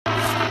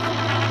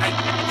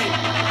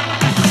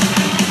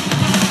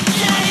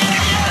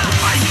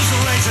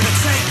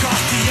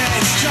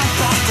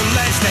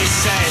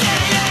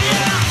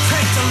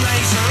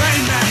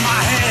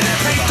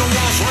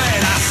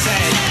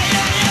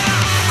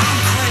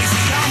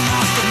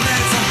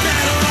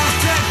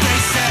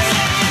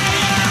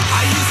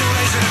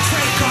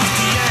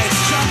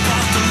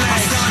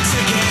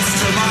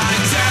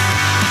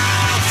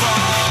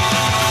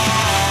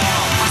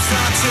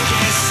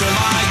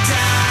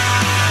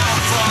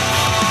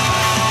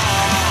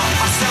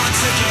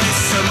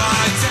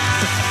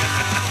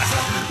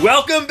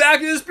Welcome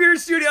back to the Spirit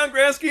Studio on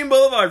Grand Scheme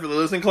Boulevard for the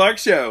Lewis and Clark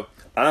Show.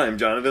 I'm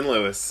Jonathan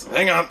Lewis.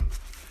 Hang on.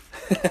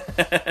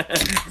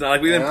 It's not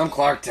like we didn't. I'm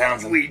Clark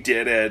Townsend. We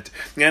did it.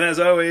 And as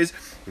always,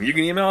 you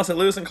can email us at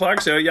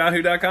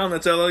lewisandclarkshow@yahoo.com.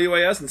 That's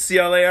LOUAS, and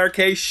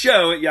CLARK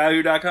show at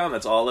yahoo.com.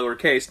 That's all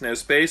lowercase, no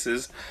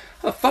spaces.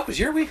 How the fuck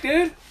was your week,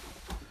 dude?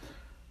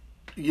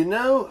 You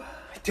know,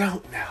 I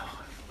don't know.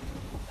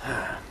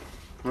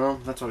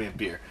 well, that's why we have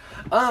beer.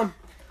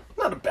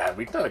 Not a bad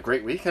week, not a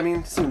great week. I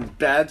mean, some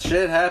bad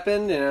shit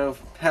happened, you know,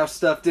 house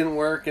stuff didn't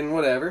work and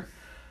whatever.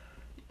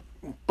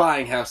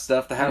 Buying house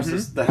stuff, the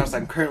house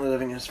I'm currently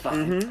living in is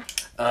fine.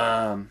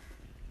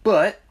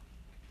 But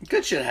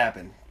good shit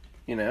happened,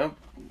 you know.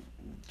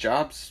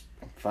 Job's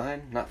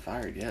fine, not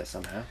fired yet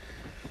somehow.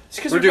 It's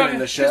because we're doing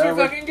the show. Because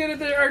we're fucking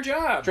good at our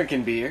job.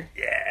 Drinking beer.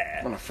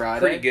 Yeah. On a Friday.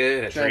 Pretty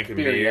good at Drank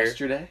drinking beer.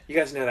 yesterday. You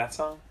guys know that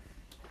song?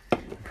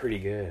 I'm pretty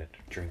good at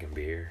drinking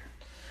beer.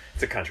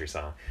 It's a country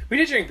song. We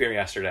did drink beer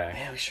yesterday.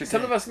 Yeah, we sure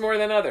Some did. of us more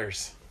than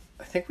others.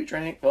 I think we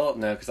drank, well,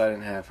 no, because I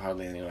didn't have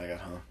hardly any when I got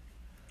home.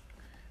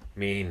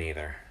 Me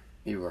neither.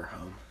 You were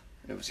home.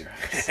 It was your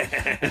house.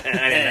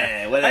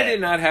 I did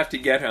not have to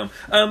get home.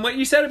 What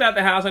you said about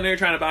the house, I know you're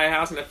trying to buy a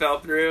house and it fell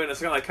through and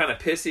it's kind of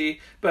pissy,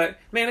 but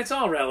man, it's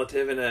all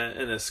relative in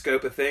a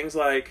scope of things.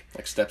 Like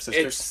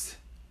stepsisters?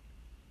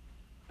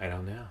 I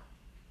don't know.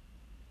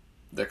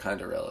 They're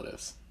kind of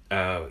relatives.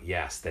 Oh,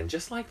 yes. Then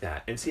just like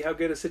that. And see how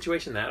good a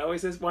situation that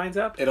always winds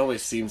up? It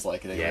always seems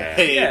like it. Yeah.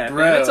 Hey, yeah,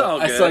 bro, man, it's all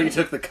good. I saw you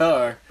took the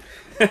car.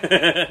 You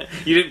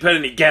didn't put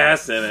any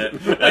gas in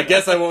it. I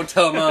guess I won't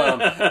tell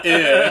Mom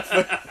if...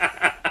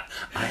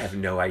 I have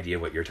no idea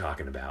what you're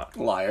talking about.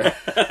 Liar.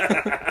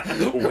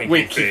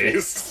 Winky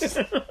face.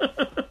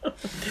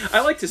 I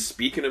like to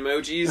speak in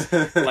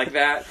emojis like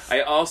that.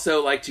 I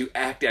also like to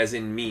act as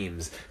in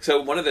memes.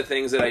 So one of the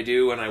things that I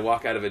do when I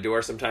walk out of a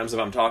door, sometimes if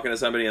I'm talking to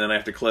somebody and then I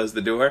have to close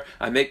the door,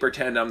 I make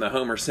pretend I'm the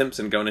Homer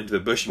Simpson going into the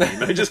bush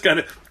meme. I just kind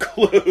of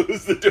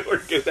close the door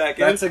and get back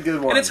in. That's a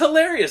good one. And it's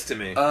hilarious to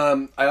me.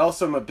 I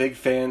also am a big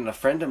fan. A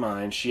friend of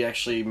mine, she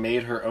actually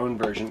made her own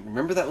version.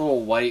 Remember that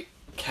little white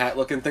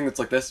cat-looking thing that's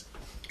like this?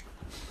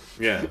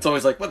 Yeah. It's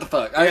always like, what the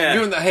fuck? I'm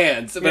doing the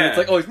hands. But it's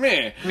like, oh, it's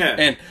me. Yeah.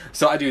 And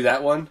so I do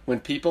that one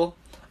when people...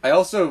 I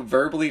also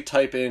verbally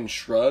type in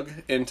shrug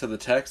into the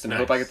text and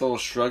hope I get the little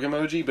shrug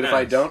emoji. But if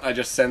I don't, I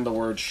just send the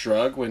word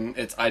shrug when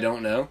it's I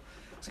don't know.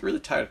 It's really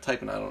tired of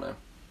typing I don't know.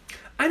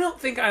 I don't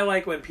think I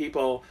like when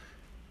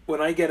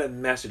I get a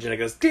message and it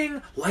goes,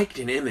 ding, liked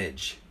an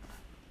image.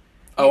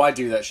 Oh, I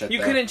do that shit,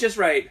 You couldn't just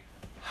write,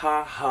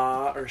 ha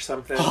ha, or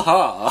something. Ha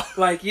ha.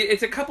 Like,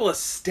 it's a couple of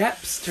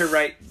steps to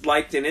write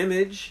liked an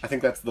image. I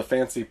think that's the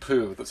fancy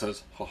poo that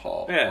says ha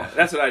ha. Yeah,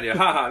 that's what I do.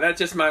 Ha ha. That's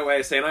just my way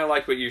of saying I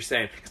like what you're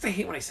saying. Because I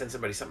hate when I send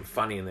somebody something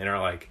funny and they're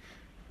like,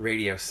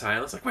 radio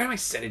silence. Like, why am I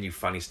sending you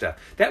funny stuff?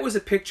 That was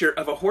a picture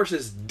of a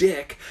horse's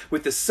dick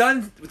with the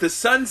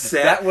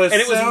sunset. That was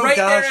and it was so right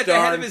there at the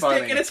head darn of his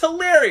funny. dick. And it's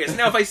hilarious.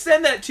 Now, if I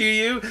send that to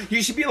you,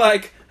 you should be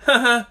like,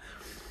 haha.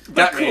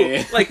 But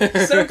cool. Like,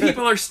 some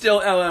people are still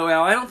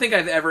LOL. I don't think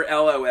I've ever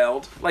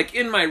LOL'd. Like,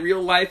 in my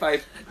real life,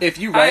 I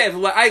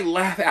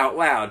laugh out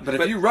loud. But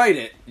if you write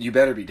it, you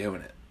better be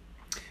doing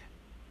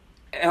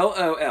it.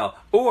 LOL.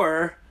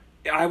 Or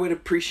I would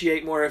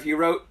appreciate more if you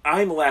wrote,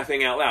 I'm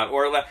laughing out loud.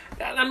 Or,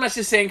 I'm not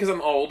just saying because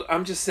I'm old.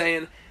 I'm just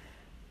saying,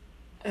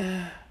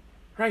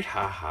 write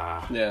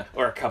ha-ha. Yeah.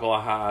 Or a couple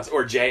of ha's.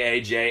 Or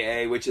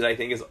J-A-J-A, which I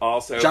think is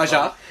also...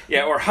 Ja-ja.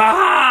 Yeah, or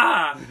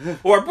ha-ha!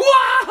 Or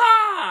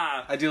bwah-ha!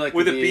 I do like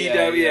with the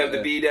B-W,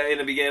 the B in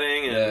the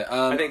beginning. And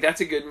I think that's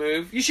a good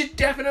move. You should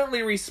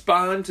definitely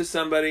respond to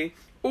somebody,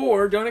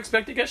 or don't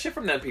expect to get shit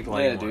from them people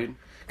anymore. Yeah, dude.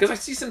 Because I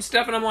see some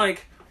stuff and I'm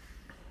like,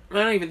 I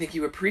don't even think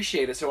you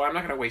appreciate it, so I'm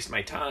not going to waste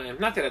my time.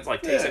 Not that it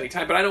takes any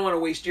time, but I don't want to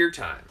waste your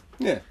time.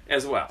 Yeah.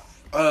 As well.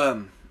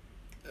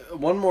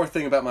 One more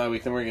thing about my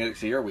week, then we're going to get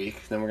to your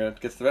week, then we're going to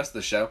get to the rest of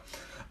the show.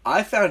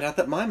 I found out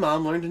that my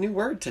mom learned a new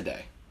word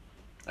today.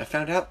 I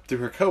found out through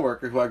her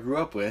coworker who I grew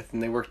up with,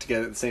 and they worked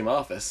together at the same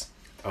office.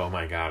 Oh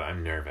my god,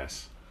 I'm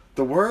nervous.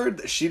 The word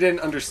that she didn't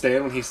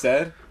understand when he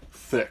said,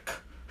 thick.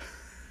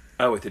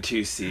 Oh, with the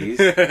two C's?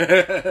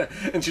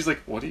 And she's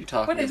like, what are you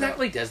talking about? What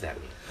exactly does that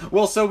mean?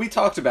 Well, so we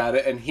talked about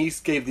it, and he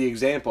gave the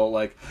example,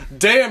 like,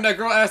 damn, that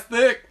girl ass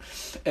thick!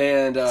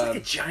 And, it's like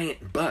a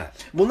giant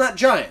butt. Well, not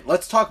giant.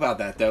 Let's talk about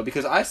that, though,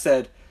 because I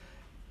said,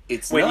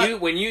 it's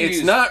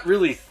not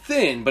really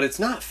thin, but it's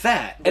not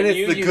fat. And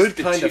it's the good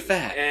kind of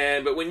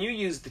fat. But when you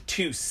use the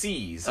two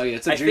C's... Oh, yeah,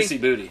 it's a juicy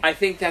booty. I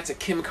think that's a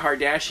Kim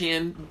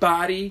Kardashian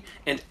body,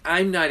 and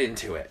I'm not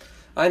into it.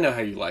 I know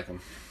how you like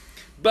them.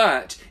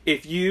 But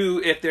if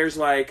there's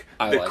like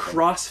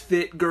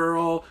CrossFit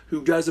girl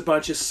who does a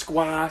bunch of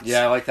squats.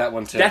 Yeah, I like that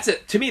one too.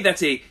 To me,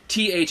 that's a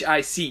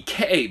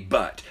THICK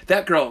butt.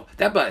 That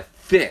butt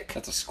thick.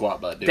 That's a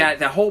squat butt, dude.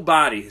 That whole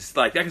body is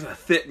like, that's a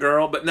thick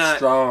girl, but not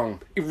strong.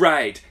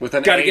 Right. With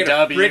an Gotta get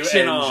a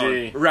friction on.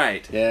 AWNG.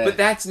 Right. Yeah. But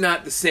that's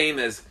not the same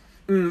as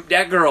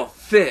that girl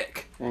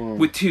thick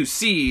with two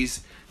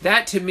C's.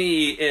 That to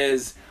me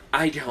is,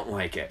 I don't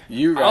like it.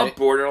 You right. I'll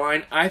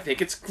borderline, I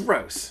think it's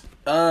gross.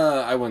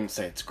 I wouldn't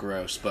say it's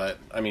gross, but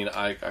I mean,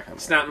 I kind of.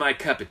 It's not my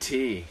cup of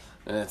tea.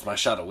 And it's my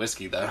shot of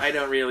whiskey, though. I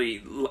don't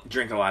really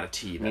drink a lot of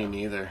tea, though. Me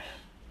neither.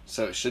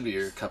 So it should be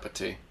your cup of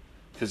tea,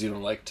 because you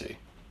don't like tea.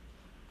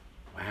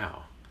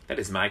 Wow, that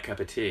is my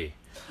cup of tea.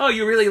 Oh,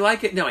 you really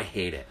like it? No, I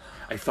hate it.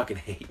 I fucking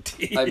hate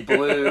tea. I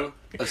blew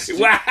a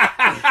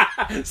Wow!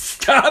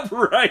 Stop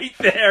right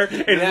there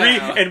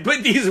and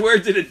put these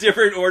words in a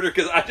different order,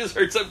 because I just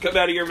heard something come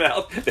out of your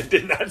mouth that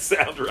did not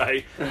sound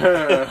right.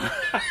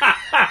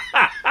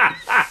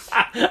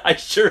 I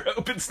sure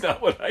hope it's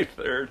not what I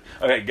heard.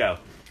 Okay, go.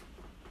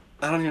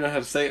 I don't even know how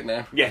to say it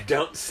now. Yeah,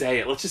 don't say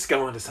it. Let's just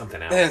go on to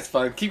something else. It's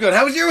fine. Keep going.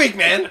 How was your week,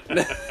 man?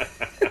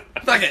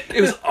 Fuck it.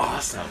 It was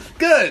awesome.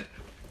 Good.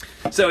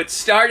 So it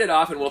started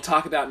off, and we'll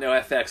talk about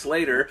NoFX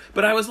later,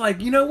 but I was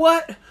like, you know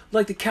what?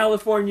 Like the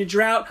California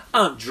drought,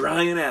 I'm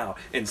drying out.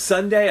 And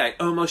Sunday, I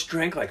almost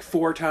drank like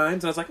 4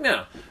 times. And I was like,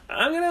 no,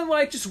 I'm going to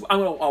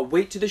I'll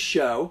wait to the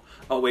show.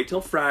 I'll wait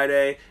till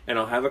Friday, and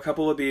I'll have a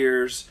couple of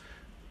beers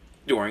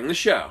during the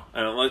show.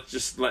 And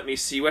let me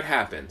see what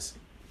happens.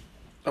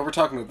 Oh, we're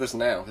talking about this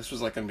now. This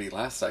was like going to be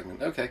last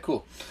segment. Okay,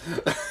 cool.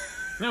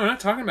 No, we're not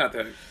talking about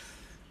that.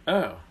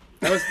 Oh,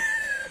 that was...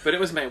 But it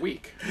was my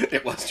week.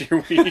 It was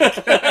your week.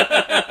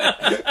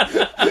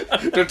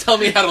 Don't tell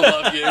me how to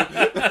love you.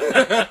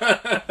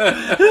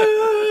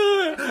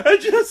 I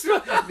just...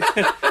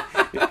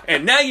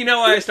 And now you know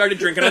why I started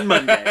drinking on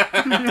Monday.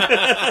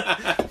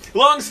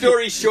 Long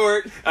story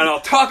short, and I'll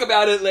talk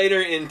about it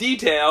later in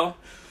detail.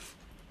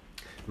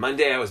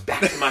 Monday I was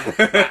back to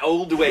my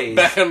old ways.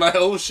 Back in my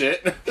old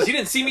shit. Because you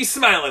didn't see me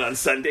smiling on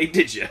Sunday,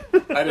 did you?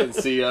 I didn't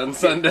see you on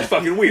Sunday. It's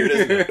fucking weird,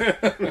 isn't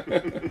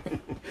it?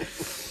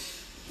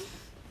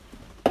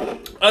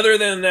 Other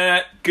than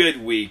that,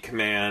 good week,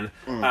 man.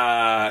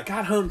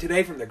 Got home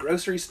today from the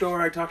grocery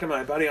store. I talked to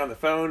my buddy on the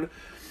phone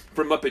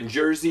from up in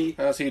Jersey.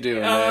 How's he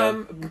doing,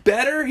 man?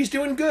 Better. He's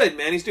doing good,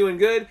 man. He's doing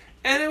good.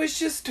 And it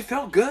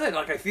felt good.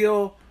 Like, I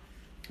feel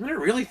I'm in a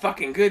really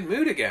fucking good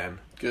mood again.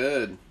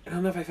 Good. I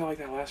don't know if I felt like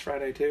that last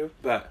Friday, too,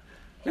 but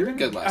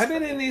I've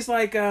been in these,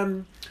 like,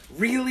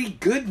 really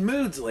good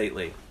moods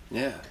lately.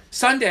 Yeah.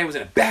 Sunday, I was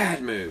in a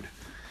bad mood.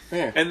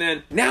 Yeah. And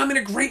then, now I'm in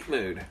a great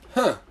mood.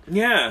 Huh.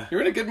 Yeah. You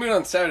were in a good mood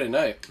on Saturday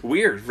night.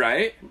 Weird,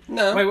 right?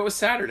 No. Wait, what was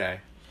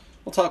Saturday?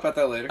 We'll talk about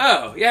that later.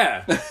 Oh,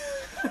 yeah.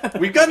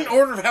 We've got an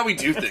order of how we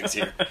do things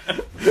here.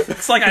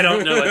 It's like I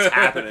don't know what's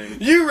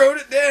happening. You wrote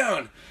it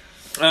down.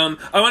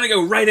 I want to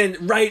go right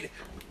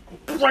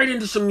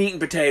into some meat and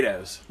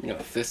potatoes. You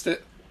gonna fist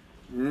it?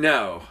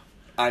 No.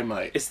 I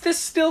might. Is this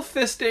still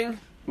fisting?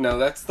 No,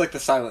 that's like the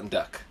silent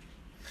duck.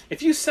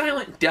 If you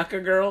silent duck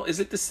a girl, is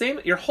it the same?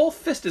 Your whole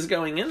fist is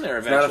going in there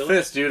eventually. It's not a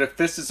fist, dude. A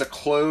fist is a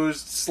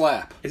closed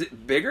slap. Is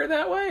it bigger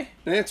that way?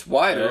 It's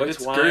wider. Oh, it's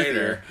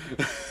wider.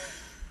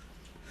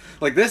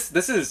 Like this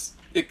is...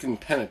 It can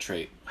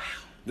penetrate. Wow.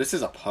 This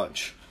is a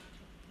punch.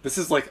 This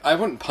is like... I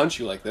wouldn't punch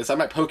you like this. I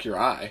might poke your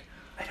eye.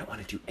 I don't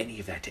want to do any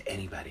of that to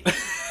anybody.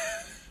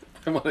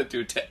 I want to do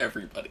it to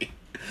everybody.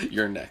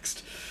 You're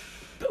next.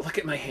 But look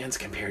at my hands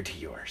compared to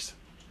yours.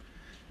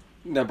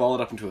 Now ball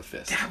it up into a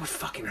fist. That would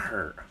fucking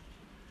hurt.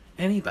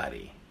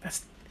 Anybody.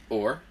 That's...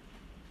 Or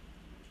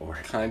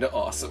kind of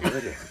awesome.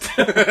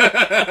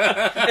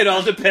 It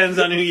all depends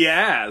on who you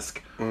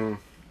ask.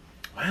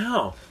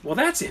 Wow. Well,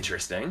 that's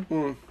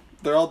interesting.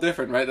 They're all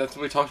different, right? That's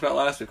what we talked about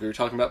last week. We were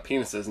talking about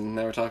penises, and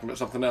now we're talking about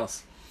something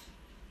else.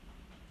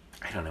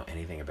 I don't know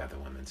anything about the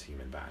woman's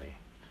human body.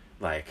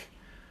 Like...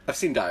 I've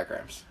seen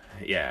diagrams.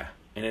 Yeah.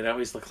 And it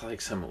always looks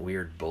like some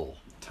weird bull.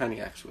 Tiny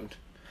axe wound.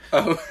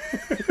 Oh.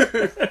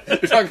 You're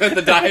talking about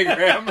the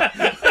diagram?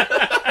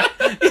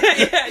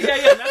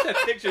 Yeah. Not the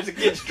pictures the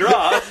kids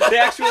draw. The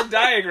actual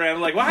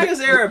diagram. Like, why is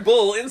there a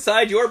bull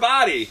inside your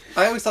body?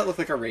 I always thought it looked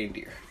like a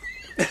reindeer.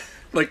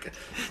 Like,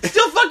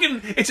 still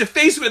fucking, it's a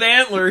face with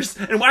antlers,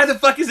 and why the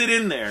fuck is it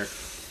in there?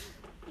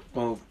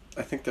 Well,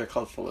 I think they're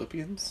called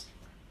fallopians.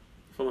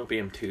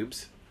 Fallopian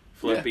tubes?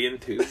 Fallopian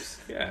tubes?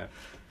 Yeah.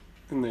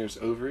 And there's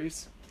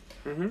ovaries.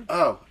 Mm-hmm.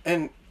 Oh,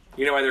 and...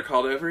 You know why they're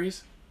called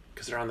ovaries?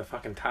 Because they're on the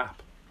fucking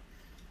top.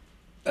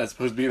 As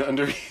opposed to being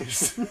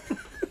underneath.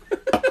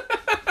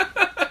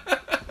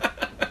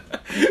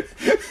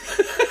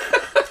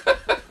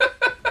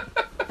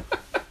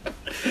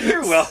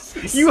 You're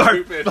welcome. You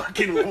are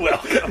fucking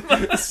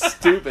welcome.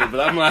 Stupid, but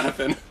I'm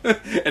laughing.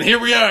 And here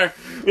we are.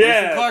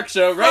 Yeah. The Clark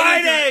Show.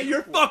 Friday,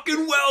 you're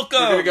fucking welcome.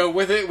 We're going to go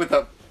with it with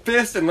a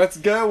fist and let's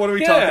go. What are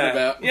we talking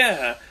about?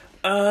 Yeah.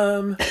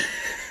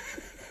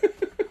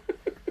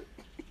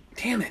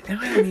 Damn it, now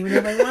I don't even know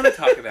if I want to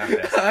talk about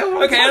this. I don't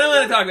want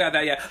to talk about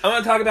that yet. I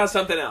want to talk about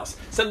something else.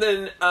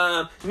 Something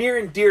near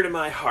and dear to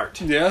my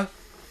heart. Yeah?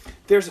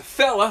 There's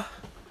a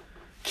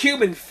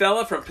Cuban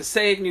fella from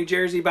Passaic, New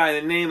Jersey by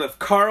the name of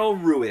Carl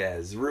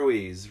Ruiz.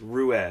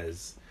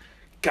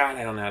 God,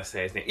 I don't know how to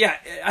say his name. Yeah,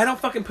 I don't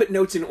fucking put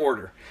notes in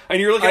order.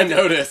 And you're looking at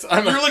you're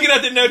looking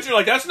at the notes, you're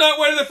like, that's not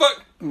where the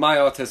fuck... My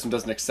autism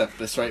doesn't accept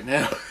this right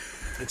now.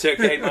 It's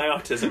okay, my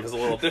autism is a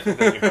little different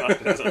than your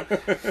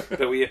autism.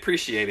 But we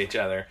appreciate each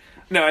other.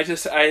 No,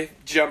 I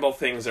jumble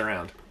things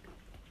around.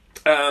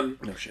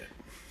 No shit.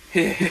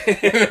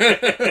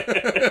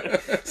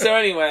 So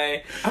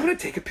anyway, I'm going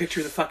to take a picture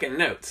of the fucking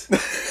notes.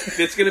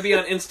 It's going to be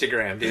on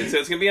Instagram, dude. So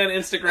it's going to be on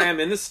Instagram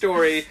in the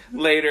story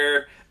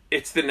later.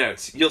 It's the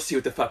notes. You'll see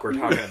what the fuck we're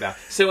talking about.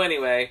 So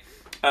anyway,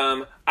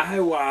 I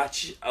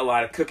watch a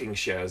lot of cooking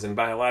shows. And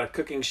by a lot of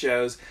cooking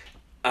shows,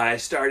 I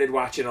started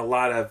watching a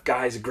lot of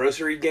guys'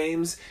 grocery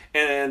games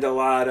and a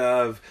lot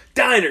of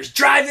diners,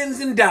 drive-ins,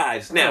 and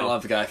dives. Now, I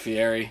love Guy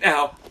Fieri.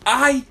 Now,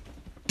 I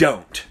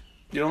don't.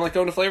 You don't like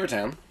going to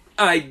Flavortown?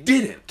 I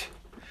didn't.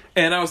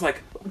 And I was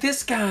like,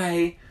 this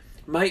guy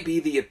might be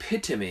the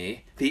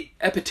epitome,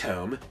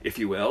 if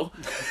you will,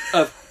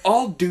 of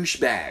all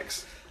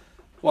douchebags.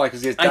 Why,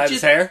 because he has dyed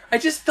his hair? I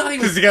just thought he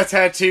was... Because he got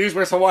tattoos,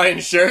 wears Hawaiian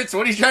shirts?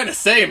 What are you trying to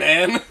say,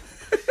 man?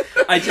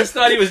 I just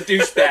thought he was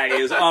douchebaggy,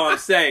 is all I'm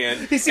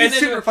saying. He seems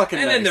super fucking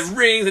nice. And then the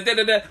rings, and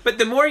da-da-da. But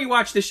the more you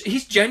watch this,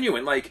 he's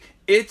genuine. Like,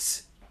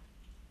 he's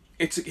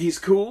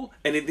cool,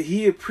 and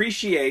he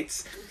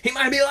appreciates... He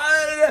might be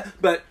like...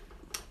 But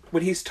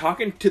when he's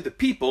talking to the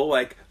people,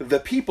 like, the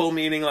people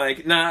meaning,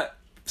 like, not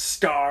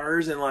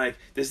stars, and, like,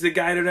 this is the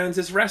guy that owns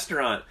this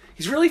restaurant.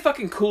 He's really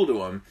fucking cool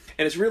to him,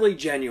 and it's really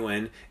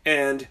genuine,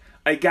 and...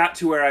 I got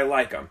to where I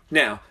like him.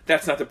 Now,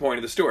 that's not the point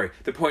of the story.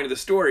 The point of the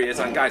story is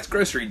on Guys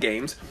Grocery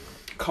Games,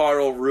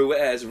 Carl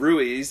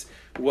Ruiz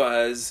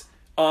was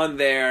on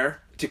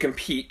there to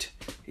compete.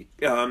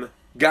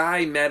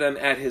 Guy met him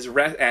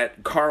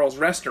at Carl's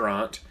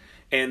restaurant,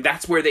 and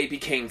that's where they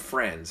became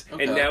friends.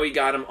 Okay. And now he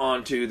got him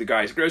onto the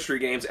Guys Grocery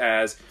Games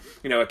as,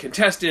 a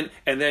contestant,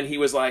 and then he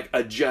was like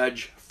a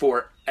judge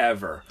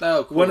forever.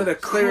 Oh, cool. One of the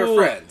They were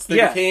friends.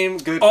 They became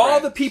good all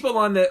friends. the people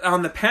on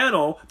the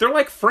panel, they're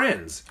like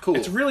friends. Cool.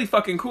 It's really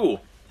fucking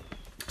cool.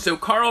 So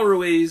Carl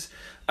Ruiz,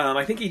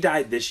 I think he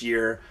died this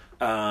year.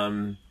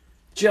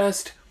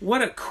 Just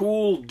what a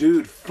cool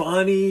dude.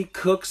 Funny,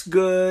 cooks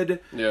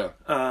good. Yeah.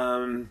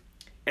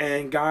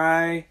 And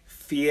Guy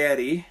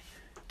Fieri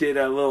did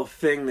a little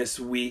thing this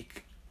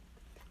week.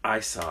 I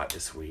saw it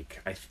this week.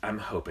 I'm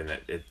hoping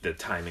that the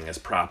timing is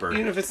proper.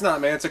 Even if it's not,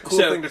 man, it's a cool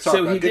thing to talk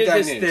about. So he did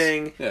this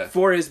thing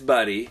for his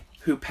buddy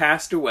who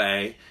passed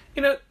away.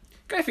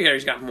 Guy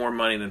Fieri's got more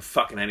money than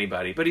fucking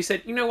anybody. But he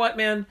said, you know what,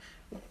 man?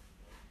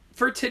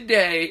 For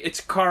today,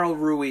 it's Carl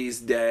Ruiz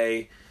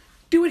Day.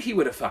 Do what he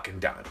would have fucking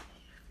done.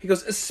 He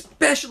goes,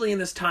 especially in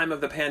this time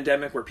of the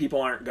pandemic where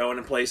people aren't going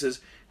to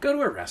places, go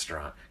to a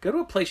restaurant. Go to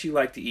a place you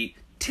like to eat.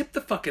 Tip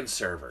the fucking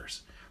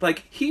servers.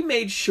 Like, he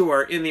made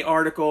sure in the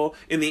article,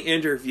 in the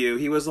interview,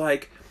 he was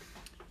like,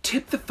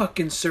 tip the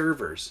fucking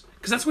servers.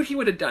 Because that's what he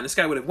would have done. This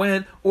guy would have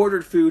went,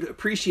 ordered food,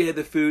 appreciated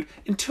the food,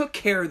 and took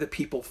care of the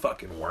people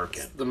fucking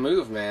working. It's the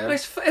move, man.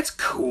 It's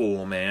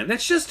cool, man.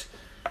 That's just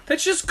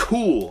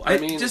cool. I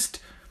mean...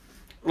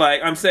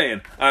 Like I'm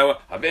saying,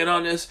 I've been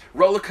on this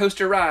roller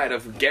coaster ride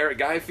of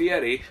Guy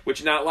Fieri,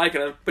 which not liking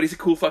him, but he's a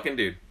cool fucking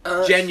dude.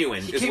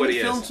 Genuine is what he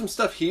is. He filmed some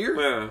stuff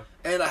here,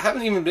 and I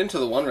haven't even been to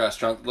the one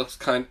restaurant.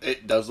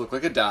 It does look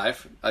like a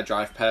dive. I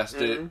drive past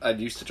it. I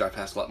used to drive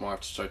past a lot more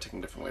after I started taking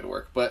a different way to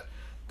work. But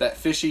that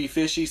fishy,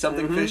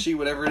 something fishy,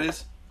 whatever it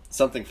is,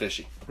 something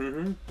fishy.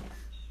 Mm-hmm.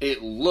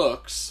 It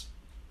looks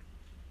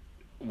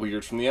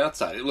weird from the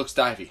outside. It looks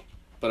divey.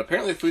 But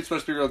apparently the food's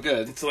supposed to be real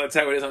good. So that's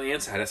how it is on the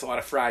inside. It's a lot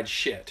of fried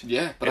shit.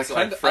 Yeah, but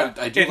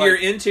I do.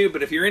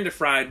 If you're into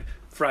fried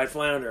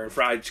flounder and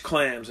fried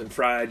clams and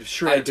fried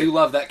shrimp, I do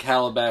love that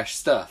calabash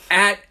stuff.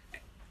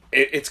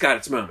 It's got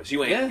its moments.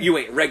 You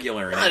ain't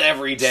regular. Not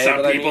every day.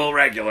 Some people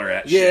regular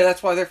at shit. Yeah,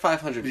 that's why they're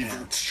 500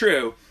 pounds. It's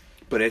true,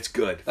 but it's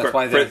good. That's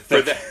why they're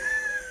thick.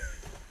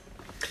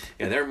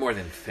 Yeah, they're more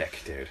than thick,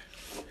 dude.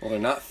 Well, they're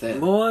not thin.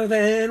 More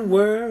than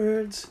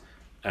words.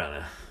 I don't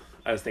know.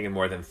 I was thinking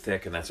more than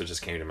thick, and that's what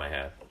just came to my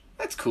head.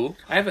 That's cool.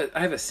 I have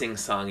a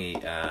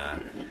sing-songy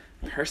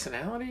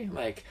personality.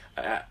 Like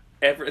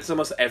it's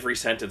almost every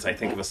sentence I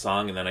think of a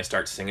song, and then I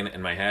start singing it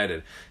in my head,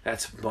 and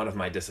that's one of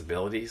my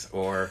disabilities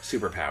or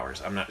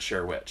superpowers. I'm not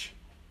sure which.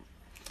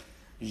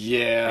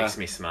 Yeah, it makes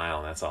me smile,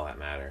 and that's all that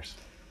matters.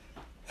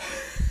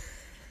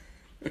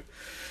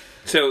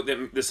 So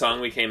the song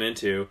we came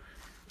into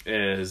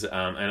is,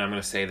 and I'm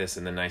going to say this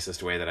in the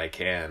nicest way that I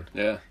can.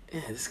 Yeah.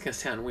 This is going to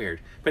sound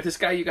weird. But this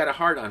guy you got a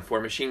hard on for,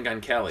 Machine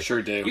Gun Kelly.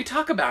 Sure do. You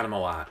talk about him a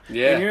lot.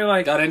 Yeah. And you're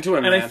like... Got into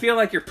him, and man. I feel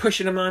like you're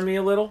pushing him on me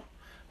a little.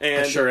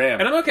 And, I sure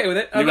am. And I'm okay with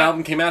it. New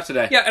album came out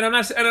today. Yeah, and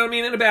I don't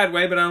mean it in a bad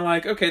way, but I'm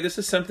like, okay, this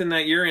is something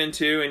that you're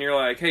into, and you're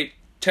like, hey,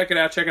 check it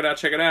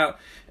out.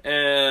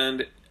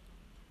 And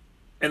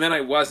then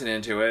I wasn't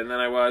into it, and then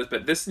I was.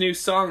 But this new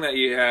song that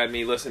you had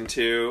me listen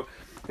to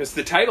is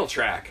the title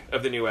track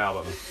of the new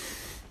album,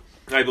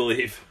 I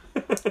believe.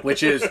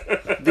 Which is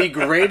the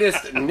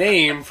greatest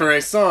name for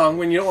a song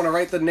when you don't want to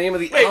write the name of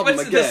the album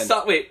again.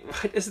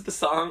 What is it the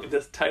song?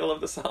 The title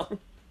of the song?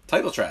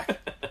 Title track.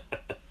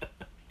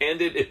 And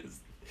it is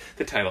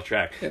the title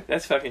track. Yeah.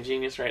 That's fucking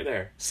genius right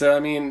there. So, I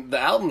mean, the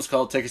album's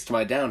called Take Us to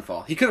My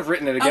Downfall. He could have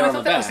written it again on the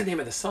back. That was the name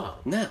of the song.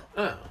 No.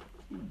 Oh.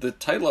 The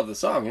title of the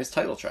song is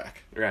title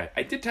track. Right.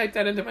 I did type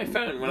that into my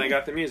phone when I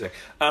got the music.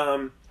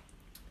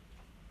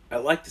 I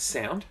like the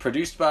sound.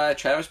 Produced by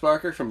Travis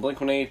Barker from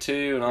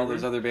Blink-182 and all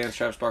those other bands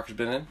Travis Barker's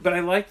been in. But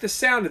I like the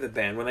sound of the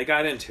band when they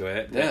got into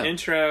it. The Yeah.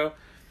 intro.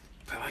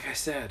 But like I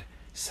said,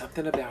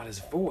 something about his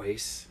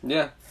voice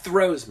Yeah.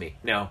 throws me.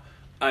 Now,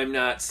 I'm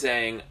not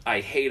saying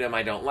I hate him,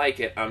 I don't like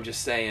it. I'm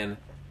just saying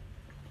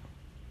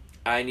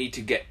I need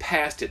to get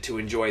past it to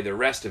enjoy the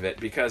rest of it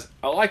because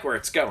I like where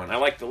it's going. I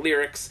like the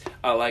lyrics.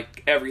 I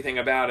like everything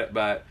about it,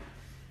 but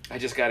I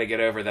just got to get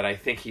over that I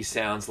think he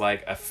sounds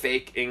like a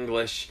fake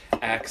English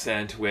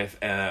accent with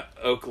an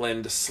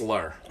Oakland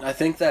slur. I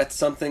think that's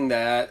something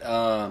that,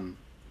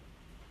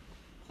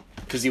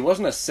 because he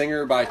wasn't a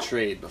singer by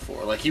trade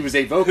before. Like, he was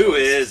a vocalist. Who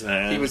is,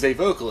 man? He was a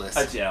vocalist.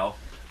 Adele.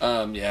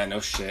 Yeah, no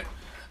shit.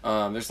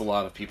 There's a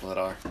lot of people that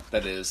are.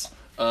 That is.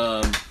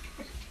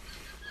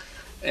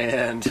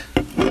 And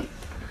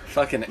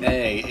fucking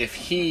A, if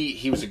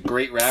he was a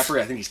great rapper,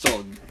 I think he's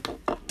still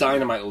a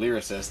dynamite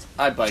lyricist.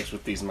 I biked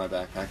with these in my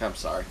backpack, I'm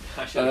sorry.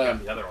 I should have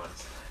got the other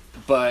ones.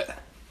 But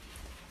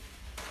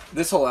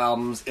this whole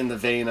album's in the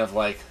vein of,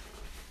 like,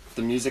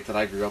 the music that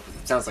I grew up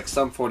with. It sounds like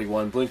Sum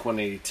 41,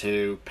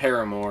 Blink-182,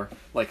 Paramore,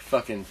 like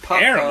fucking pop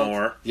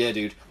Paramore? punk. Yeah,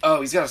 dude. Oh,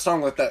 he's got a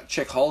song with that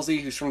chick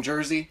Halsey, who's from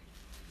Jersey.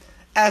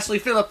 Ashley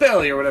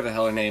Filippelli, or whatever the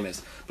hell her name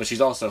is. But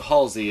she's also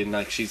Halsey, and,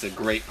 like, she's a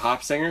great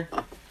pop singer.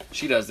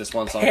 She does this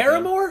one song.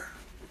 Paramore?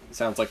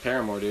 Sounds like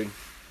Paramore, dude.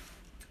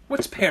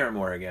 What's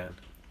Paramore again?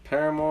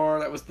 Paramore,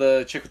 that was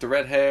the chick with the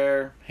red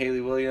hair, Hayley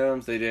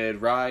Williams. They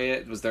did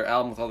Riot. It was their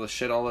album with all the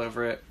shit all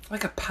over it.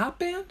 Like a pop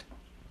band?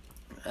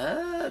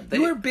 They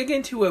You were big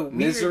into a weird...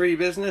 Misery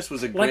Business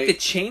was a great... Like the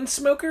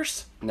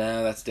Chainsmokers?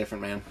 No, that's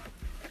different, man.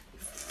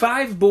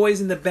 5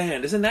 boys in the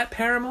band. Isn't that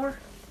Paramore?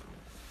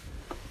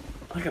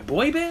 Like a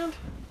boy band?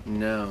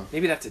 No.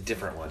 Maybe that's a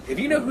different one. If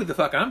you know who the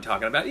fuck I'm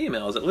talking about,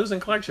 email us at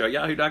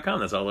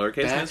lewsandclarkshow@yahoo.com. That's all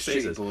lowercase and Backstreet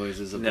spaces. Boys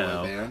is a boy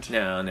No, band.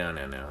 no.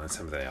 That's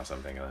something else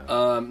I'm thinking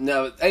of.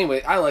 No,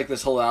 anyway, I like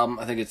this whole album.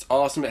 I think it's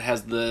awesome. It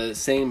has the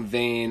same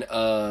vein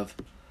of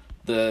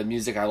the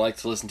music I like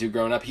to listen to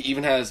growing up. He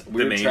even has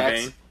weird main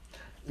tracks. vein?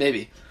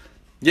 Maybe.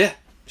 Yeah,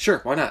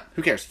 sure, why not?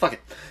 Who cares? Fuck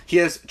it. He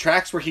has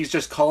tracks where he's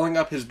just calling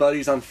up his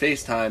buddies on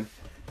FaceTime,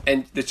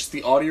 and it's just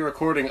the audio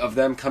recording of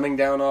them coming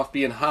down off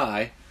being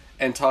high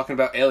and talking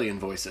about alien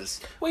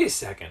voices. Wait a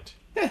second.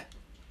 Yeah.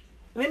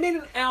 And they made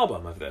an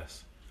album of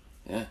this.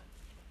 Yeah.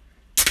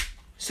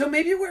 So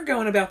maybe we're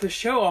going about the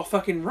show all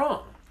fucking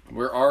wrong.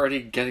 We're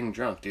already getting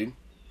drunk, dude.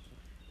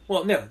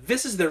 Well, no,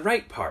 this is the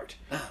right part.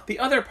 The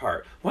other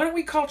part. Why don't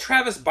we call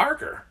Travis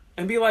Barker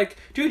and be like,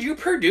 dude, you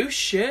produce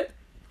shit?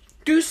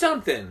 Do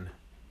something.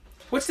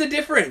 What's the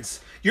difference?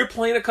 You're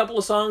playing a couple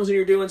of songs and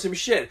you're doing some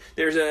shit.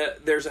 There's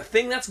a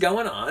thing that's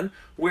going on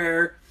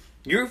where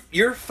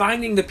you're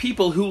finding the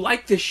people who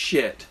like this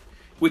shit,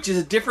 which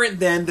is different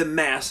than the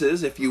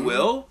masses, if you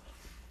will.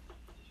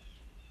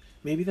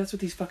 Maybe that's what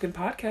these fucking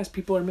podcast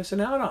people are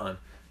missing out on.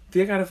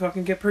 They gotta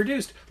fucking get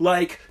produced.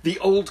 Like the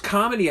old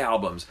comedy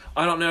albums.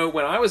 I don't know,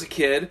 when I was a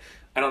kid,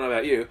 I don't know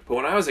about you, but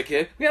when I was a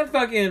kid, we had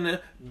fucking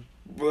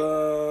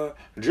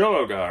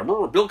Jello guy,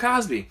 Bill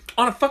Cosby,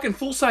 on a fucking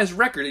full-size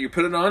record that you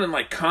put it on, and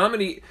like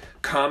comedy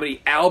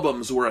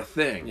albums were a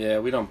thing. Yeah,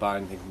 we don't buy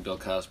anything from Bill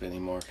Cosby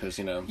anymore because,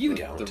 you know,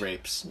 the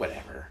rapes.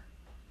 Whatever.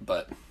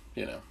 But,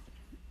 you know.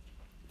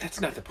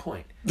 That's not the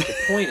point. The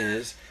point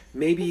is,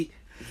 maybe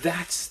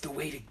that's the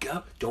way to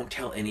go. Don't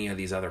tell any of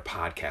these other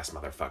podcast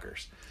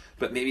motherfuckers.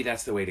 But maybe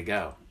that's the way to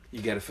go.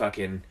 You gotta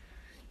fucking...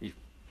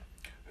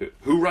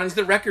 Who runs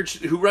the record?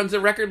 Who runs the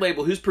record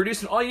label? Who's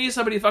producing? All you need is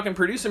somebody to fucking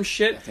produce some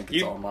shit. I think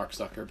it's all Mark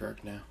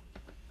Zuckerberg now.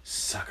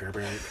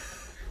 Zuckerberg.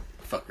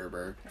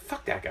 Fuckerberg.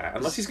 Fuck that guy.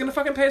 Unless he's gonna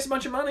fucking pay us a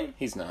bunch of money.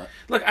 He's not.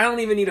 Look, I don't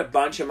even need a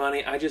bunch of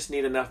money. I just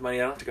need enough money.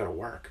 I don't have to go to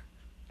work.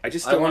 I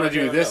want to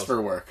do this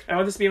for work. I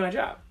want this to be my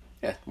job.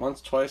 Yeah,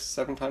 once, twice,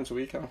 7 times a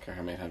week. I don't care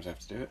how many times I have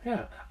to do it.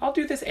 Yeah, I'll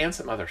do this and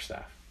some other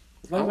stuff.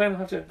 As long as I don't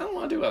have to. I don't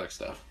want to do other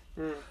stuff.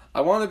 I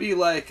want to be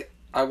like...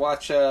 I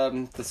watch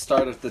the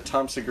start of the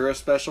Tom Segura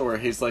special where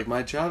he's like,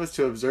 my job is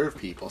to observe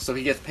people. So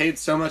he gets paid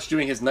so much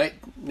doing his night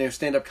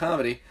stand-up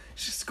comedy.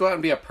 Just go out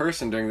and be a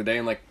person during the day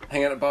and like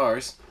hang out at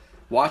bars,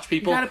 watch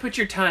people. You gotta put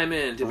your time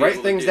in to write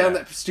things down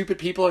that stupid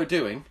people are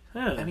doing.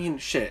 Huh. I mean,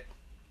 shit.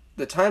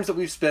 The times that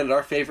we've spent at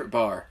our favorite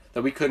bar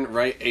that we couldn't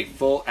write a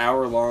full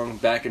hour-long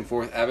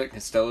back-and-forth Abbott and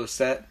Costello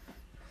set,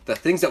 the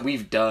things that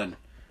we've done.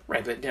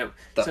 Right, but no.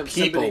 The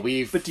people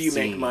we've But do you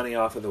make seen. money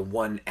off of the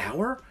 1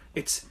 hour?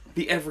 It's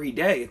the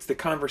everyday. It's the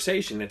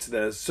conversation. It's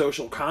the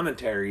social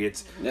commentary.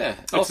 It's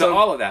Also,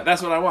 all of that.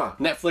 That's what I want.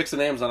 Netflix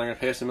and Amazon are going to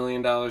pay us $1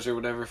 million or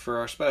whatever for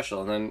our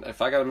special. And then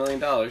if I got $1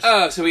 million...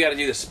 Oh, so we got to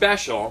do the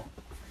special,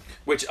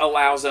 which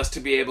allows us to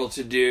be able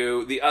to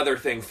do the other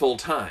thing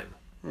full-time.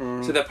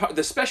 So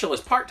the special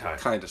is part-time.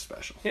 Kind of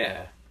special.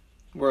 Yeah.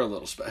 We're a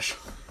little special.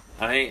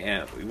 I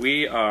am.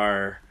 We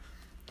are...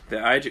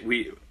 I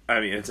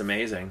mean, it's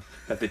amazing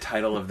that the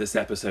title of this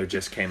episode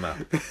just came up.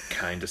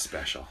 Kind of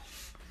special.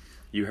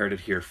 You heard it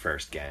here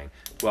first, gang.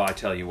 Well, I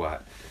tell you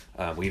what.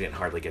 We didn't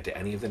hardly get to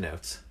any of the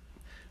notes.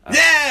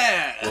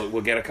 Yeah!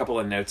 We'll get a couple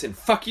of notes in.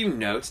 Fuck you,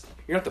 notes.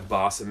 You're not the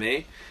boss of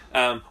me.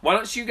 Why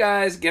don't you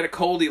guys get a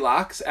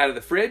Goldilocks out of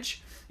the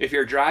fridge If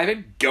you're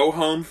driving, go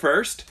home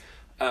first.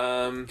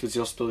 Because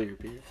you'll spill your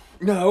beer.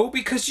 No,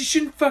 because you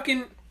shouldn't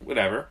fucking...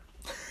 Whatever.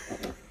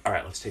 All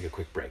right, let's take a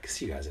quick break.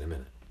 See you guys in a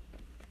minute.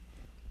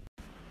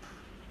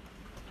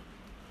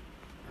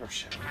 Oh,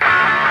 shit.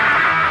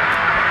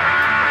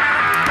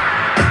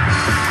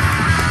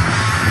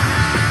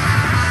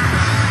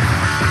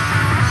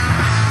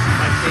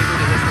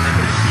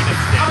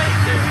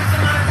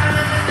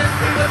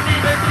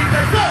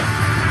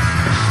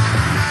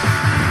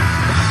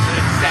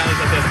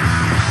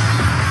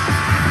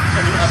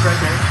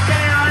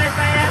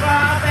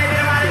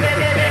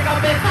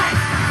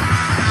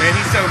 Man,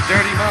 he's so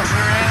dirty motion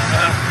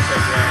around. So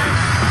great.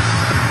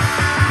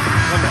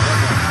 One more.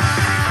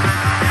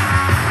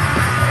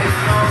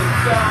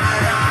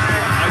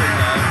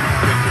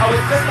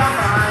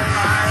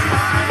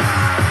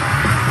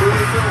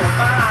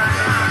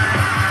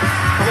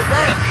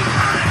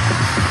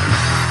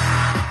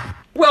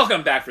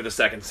 Welcome back for the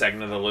second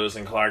segment of the Lewis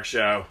and Clark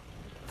Show.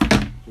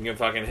 You can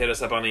fucking hit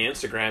us up on the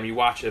Instagram. You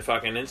watch a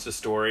fucking Insta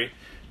story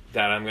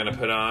that I'm going to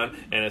put on,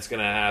 and it's going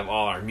to have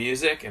all our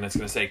music, and it's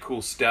going to say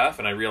cool stuff,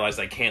 and I realized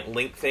I can't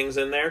link things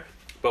in there,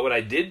 but what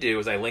I did do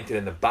is I linked it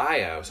in the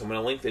bio, so I'm going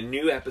to link the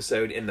new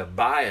episode in the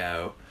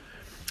bio.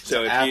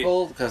 So if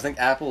Apple, because I think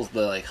Apple's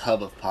the like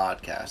hub of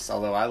podcasts.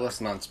 Although I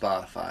listen on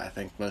Spotify, I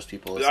think most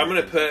people listen. I'm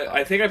going to put.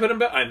 I think I put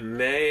them. I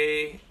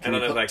may. Can I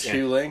don't know put if I can.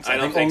 two links. I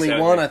don't think only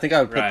so. one. I think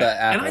I would put that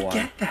Apple and I one.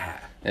 get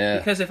that. Yeah.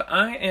 Because if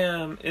I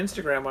am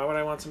Instagram, why would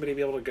I want somebody to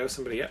be able to go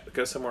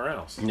somewhere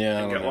else? Yeah,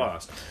 and get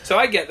lost. So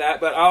I get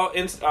that, but I'll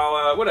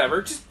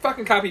whatever. Just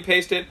fucking copy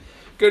paste it.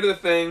 Go to the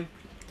thing.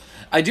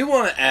 I do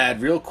want to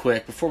add real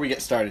quick before we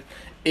get started.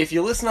 If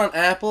you listen on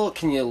Apple,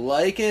 can you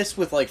like us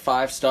with like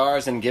 5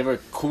 stars and give a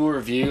cool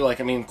review?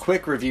 Like, I mean,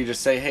 quick review,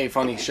 just say, hey,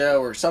 funny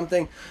show or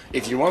something.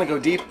 If you want to go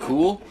deep,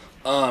 cool.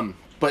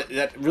 But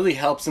that really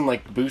helps in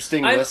like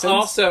boosting listens. I'm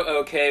also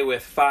okay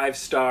with 5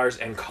 stars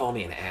and call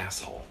me an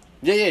asshole.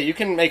 Yeah, you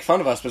can make fun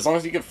of us, but as long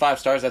as you give 5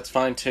 stars, that's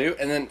fine too.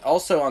 And then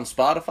also on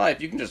Spotify,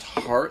 if you can just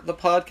heart the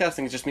podcast, I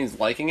think it just means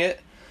liking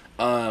it.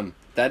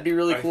 That'd be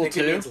really cool too. I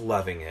think it means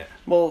loving it.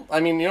 Well,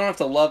 I mean, you don't have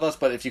to love us,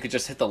 but if you could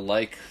just hit the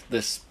like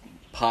this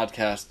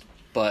podcast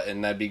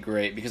button, that'd be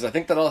great, because I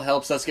think that all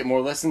helps us get more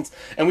listens,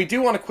 and we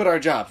do want to quit our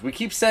jobs. We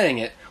keep saying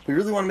it. We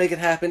really want to make it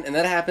happen, and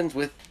that happens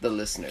with the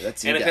listener.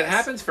 That's you and guys. If it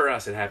happens for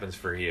us, it happens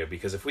for you,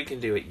 because if we can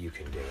do it, you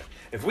can do it.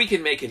 If we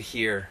can make it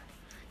here,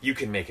 you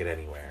can make it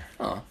anywhere.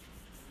 Oh,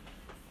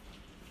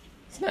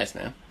 it's nice,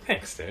 man.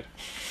 Thanks, dude.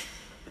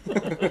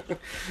 That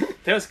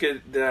was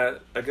good. A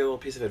good little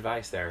piece of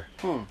advice there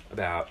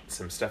about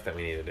some stuff that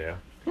we need to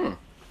do.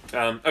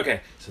 Okay,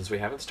 since we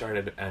haven't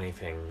started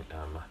anything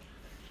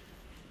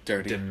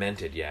Dirty,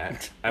 demented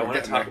yet, I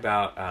want to talk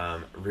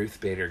about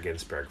Ruth Bader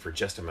Ginsburg for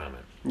just a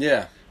moment.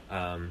 Yeah.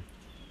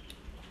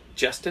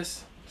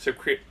 Justice,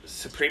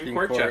 Supreme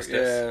Court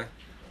Justice.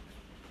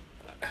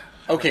 Yeah.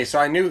 Okay, so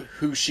I knew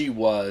who she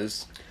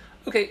was.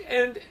 Okay,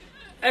 and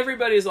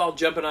everybody's all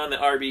jumping on the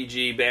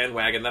RBG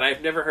bandwagon that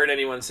I've never heard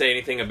anyone say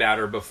anything about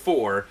her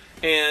before,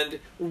 and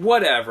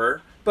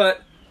whatever,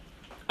 but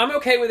I'm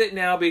okay with it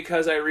now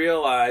because I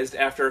realized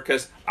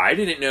because I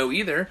didn't know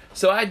either,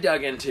 so I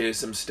dug into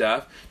some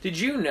stuff. Did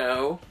you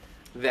know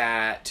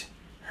that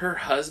her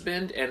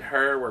husband and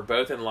her were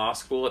both in law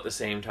school at the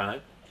same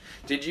time?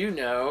 Did you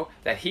know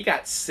that he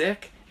got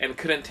sick and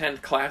couldn't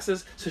attend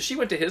classes, so she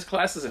went to his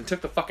classes and took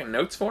the fucking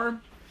notes for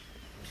him?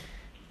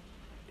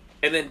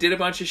 And then did a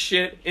bunch of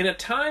shit in a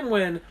time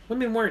when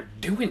women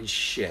weren't doing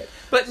shit.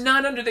 But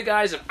not under the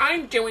guise of,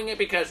 I'm doing it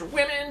because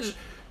women's...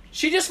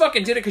 She just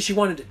fucking did it because she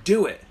wanted to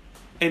do it.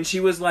 And she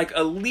was like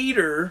a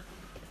leader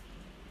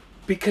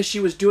because she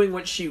was doing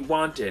what she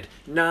wanted,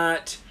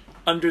 not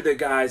under the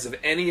guise of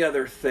any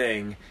other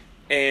thing.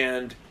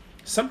 And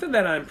something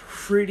that I'm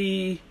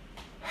pretty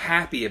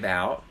happy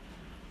about,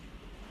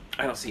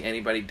 I don't see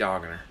anybody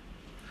dogging her.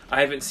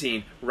 I haven't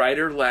seen right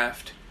or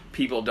left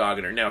people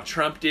dogging her. Now,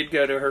 Trump did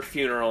go to her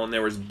funeral and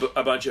there was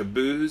a bunch of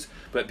boos,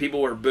 but people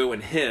were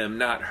booing him,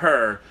 not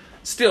her.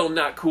 Still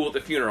not cool at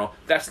the funeral.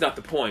 That's not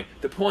the point.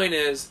 The point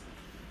is...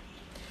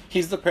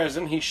 He's the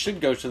president. He should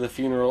go to the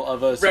funeral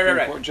of a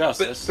Supreme Court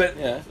justice. But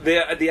yeah.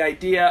 the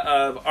idea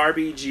of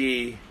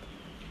RBG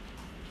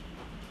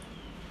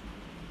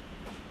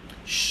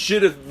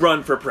should have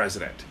run for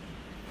president.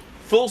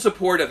 Full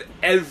support of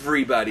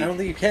everybody. I don't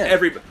think you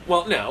can.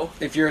 Well, no.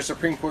 If you're a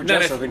Supreme Court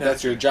justice, I think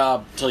that's your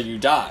job till you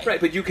die. Right,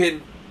 but you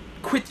can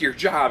quit your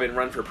job and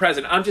run for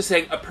president. I'm just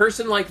saying, a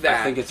person like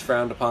that... I think it's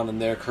frowned upon in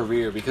their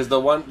career, because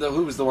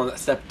who was the one that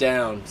stepped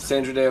down?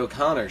 Sandra Day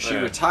O'Connor. She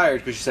retired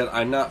because she said,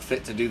 I'm not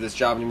fit to do this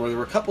job anymore. There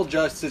were a couple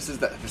justices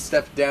that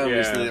stepped down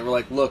recently that were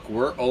like, look,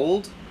 we're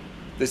old.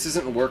 This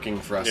isn't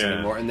working for us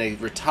anymore. And they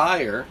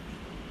retire,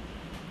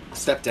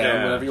 step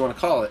down, whatever you want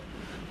to call it.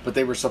 But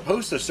they were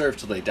supposed to serve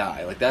till they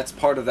die. Like, that's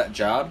part of that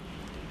job.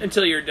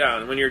 Until you're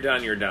done. When you're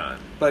done, you're done.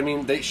 But I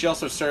mean, she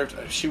also served.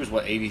 She was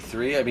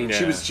 83. I mean,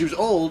 she was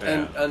old,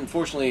 and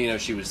unfortunately,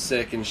 she was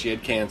sick and she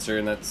had cancer,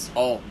 and that's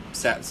all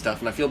sad stuff.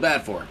 And I feel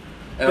bad for her.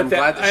 And I'm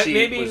glad that she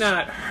maybe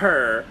not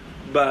her,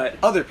 but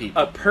other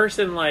people. A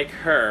person like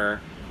her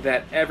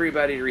that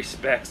everybody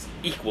respects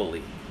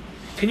equally.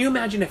 Can you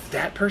imagine if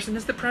that person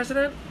is the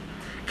president?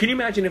 Can you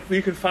imagine if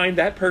we could find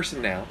that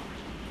person now?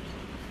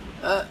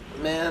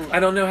 Man. I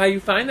don't know how you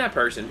find that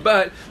person,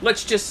 but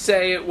let's just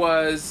say it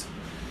was...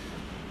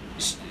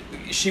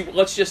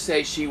 Let's just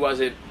say she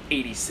wasn't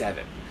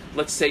 87.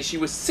 Let's say she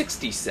was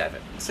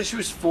 67. Let's say she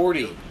was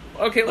 40.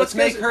 Okay, let's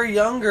make her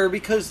younger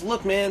because,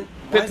 look, man,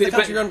 why is the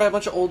country run by a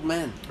bunch of old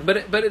men? But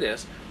it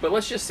is. But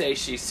let's just say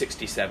she's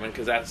 67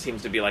 because that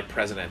seems to be like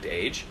president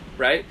age,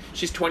 right?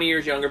 She's 20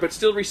 years younger, but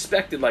still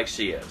respected like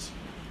she is.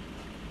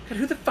 God,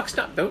 who the fuck's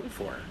not voting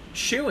for her?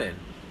 Shoo-in.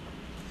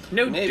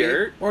 No Maybe.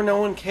 dirt. Or no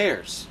one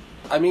cares.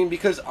 I mean,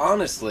 because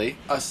honestly,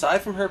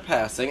 aside from her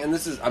passing,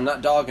 and I'm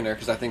not dogging her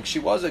because I think she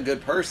was a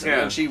good person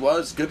and she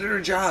was good at her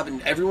job,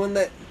 and everyone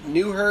that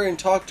knew her and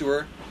talked to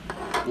her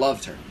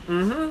loved her.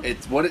 Mm-hmm.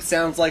 It's what it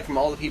sounds like from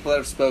all the people that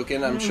have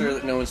spoken. I'm sure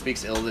that no one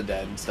speaks ill of the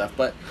dead and stuff,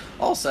 but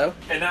also...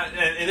 And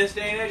in this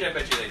day and age, I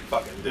bet you they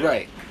fucking do.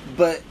 Right.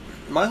 But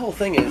my whole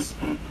thing is,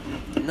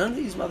 none of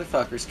these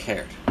motherfuckers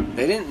cared.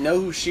 They didn't know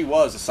who she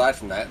was aside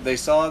from that. They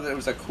saw that it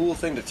was a cool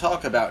thing to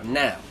talk about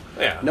now.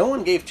 Yeah. No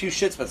one gave two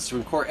shits about the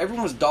Supreme Court.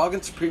 Everyone was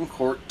dogging Supreme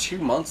Court 2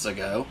 months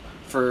ago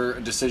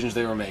for decisions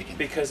they were making.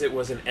 Because it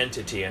was an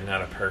entity and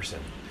not a person.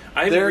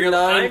 They're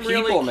 9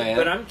 people, man.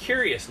 But I'm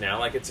curious now.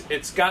 Like,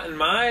 it's gotten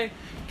my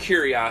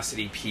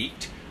curiosity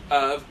piqued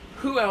of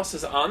who else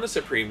is on the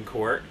Supreme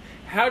Court,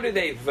 how do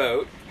they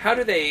vote, how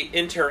do they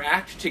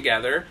interact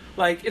together.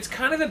 Like, it's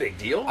kind of a big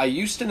deal. I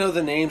used to know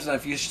the names, and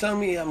if you show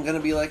me, I'm going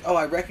to be like, oh,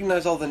 I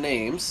recognize all the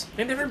names.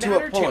 It never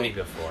mattered to me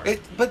before.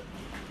 But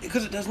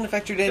because it doesn't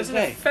affect your day to day. It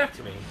doesn't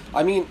affect me.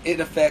 I mean,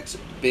 it affects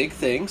big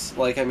things.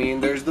 Like, I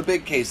mean, there's the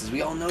big cases.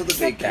 We all know the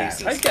big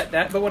cases. I get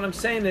that, but what I'm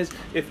saying is,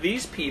 if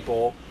these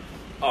people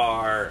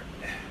are...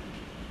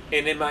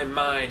 And in my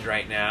mind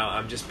right now,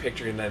 I'm just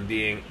picturing them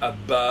being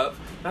above...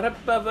 Not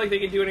above like they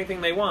can do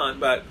anything they want,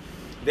 but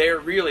they're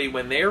really...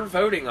 When they're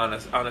voting on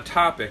a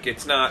topic,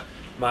 it's not,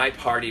 my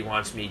party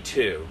wants me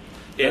to.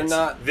 It's,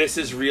 this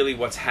is really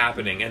what's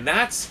happening. And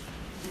that's...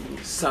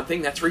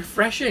 something that's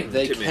refreshing to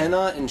me. They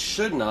cannot and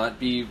should not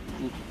be...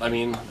 I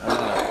mean, I'm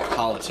not a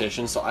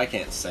politician, so I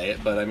can't say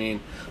it, but I mean,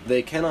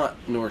 they cannot,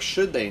 nor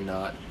should they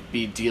not,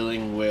 be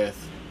dealing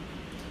with,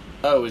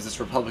 oh, is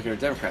this Republican or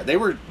Democrat?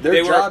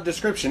 Their job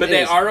description but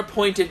is... But they are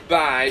appointed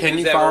by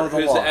who's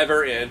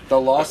ever in. The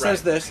law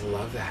says this. I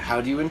love that. How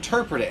do you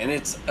interpret it? And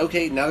it's,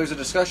 okay, now there's a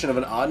discussion of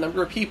an odd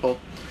number of people.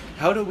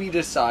 How do we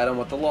decide on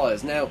what the law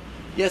is? Now,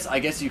 yes, I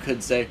guess you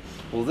could say,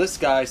 well, this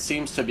guy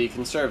seems to be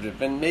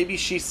conservative, and maybe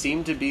she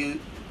seemed to be,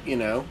 you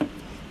know,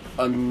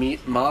 a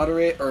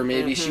moderate, or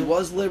maybe she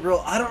was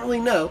liberal. I don't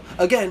really know.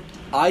 Again,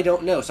 I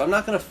don't know, so I'm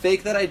not going to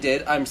fake that I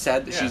did. I'm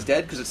sad that she's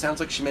dead, because it sounds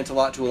like she meant a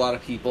lot to a lot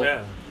of people,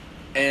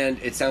 and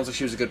it sounds like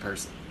she was a good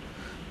person.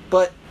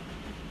 But,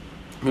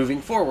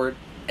 moving forward,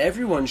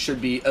 everyone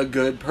should be a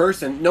good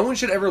person. No one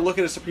should ever look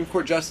at a Supreme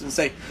Court justice and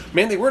say,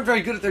 man, they weren't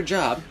very good at their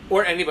job.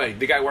 Or anybody.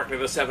 The guy working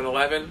at a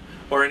 7-Eleven,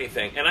 or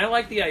anything. And I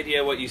like the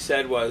idea, what you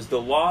said was,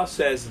 the law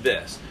says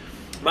this.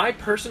 My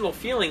personal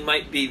feeling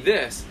might be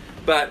this,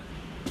 but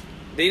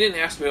they didn't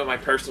ask me what my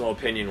personal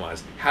opinion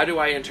was. How do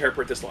I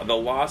interpret this law? The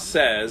law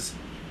says,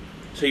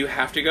 so you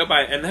have to go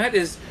by it. And that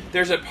is,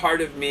 there's a part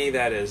of me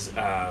that is,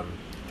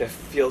 that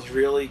feels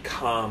really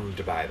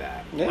calmed by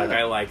that. Yeah. Like,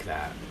 I like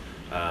that.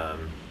 I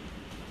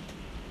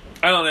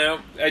don't know.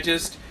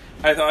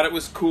 I thought it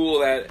was cool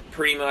that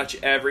pretty much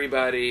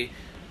everybody,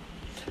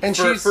 and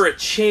for a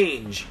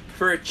change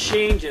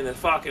in the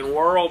fucking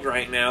world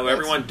right now,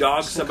 everyone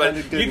dogs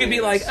somebody. You can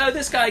be like, oh,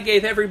 this guy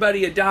gave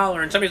everybody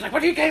 $1, and somebody's like,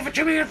 what, you gave it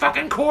to me in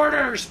fucking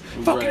quarters,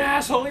 fucking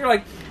asshole. You're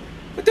like,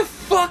 what the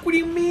fuck? What do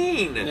you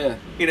mean? Yeah.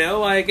 You know,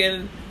 like,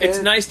 and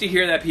it's nice to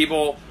hear that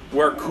people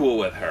were cool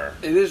with her.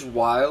 It is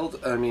wild.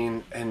 I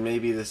mean, and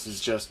maybe this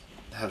is just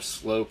how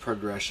slow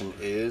progression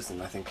is,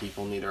 and I think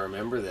people need to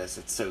remember this.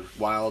 It's so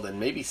wild and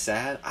maybe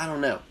sad. I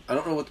don't know. I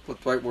don't know what the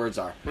right words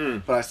are.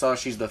 But I saw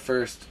she's the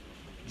first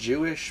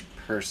Jewish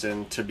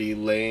person to be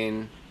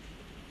laid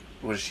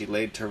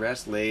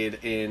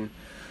in...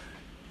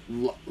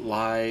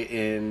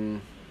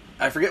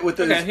 I forget what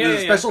the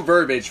special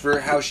verbiage for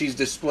how she's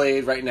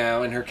displayed right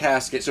now in her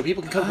casket, so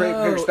people can come pay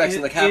her respects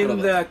in the Capitol. In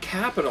the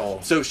Capitol.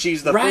 So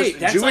she's the first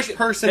Jewish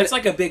person. That's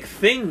like a big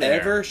thing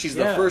there. Ever. She's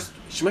the first.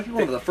 She might be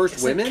one of the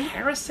first women.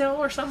 Carousel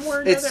or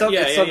somewhere. It's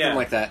something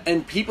like that.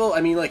 And people,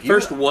 I mean, like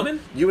woman.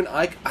 You and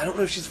I don't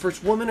know if she's the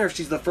first woman or if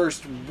she's the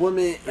first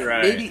woman.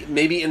 Right.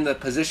 Maybe in the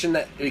position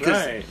that,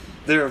 because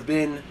there have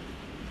been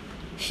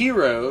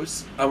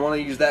heroes. I want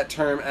to use that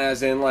term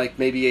as in like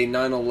maybe a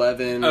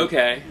 9/11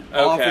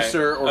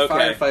 officer or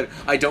firefighter.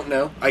 I don't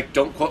know.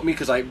 Don't quote me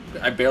because I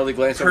barely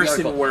glanced over the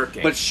article.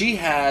 Working. But she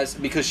has,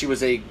 because she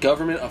was a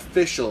government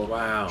official.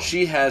 Wow.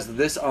 She has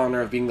this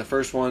honor of being the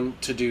first one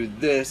to do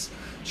this.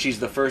 She's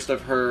the first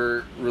of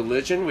her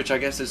religion, which I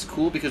guess is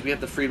cool because we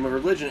have the freedom of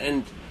religion.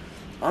 And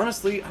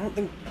honestly, I don't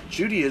think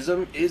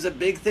Judaism is a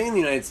big thing in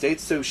the United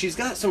States. So she's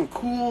got some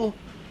cool.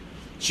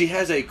 She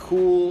has a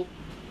cool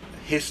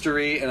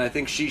history, and I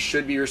think she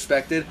should be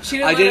respected. She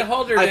didn't let it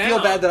hold her down. I feel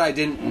bad that I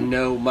didn't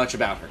know much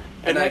about her.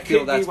 And I that feel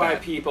could that's be why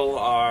bad. people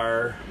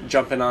are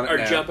jumping on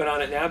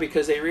it now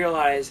because they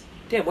realize,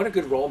 damn, what a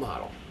good role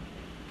model.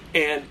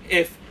 And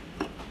if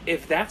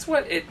that's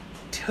what it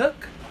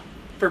took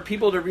for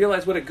people to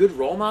realize what a good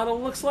role model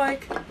looks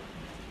like,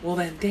 well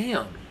then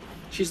damn.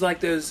 She's like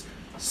those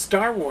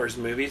Star Wars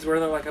movies where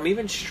they're like, I'm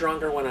even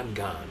stronger when I'm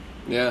gone.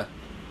 Yeah.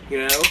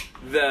 You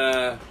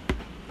know?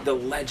 The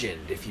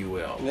legend, if you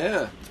will.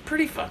 Yeah. It's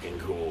pretty fucking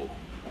cool.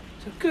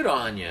 So good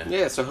on you.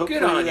 Yeah, so hopefully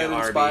on that you,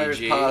 inspires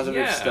RBG.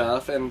 positive Yeah.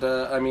 stuff. And,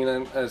 I mean,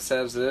 as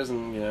sad as it is,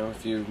 and, you know,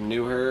 if you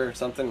knew her or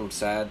something, I'm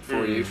sad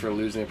for you for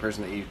losing a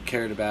person that you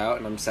cared about,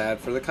 and I'm sad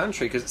for the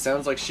country, because it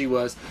sounds like she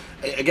was,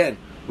 again,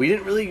 we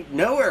didn't really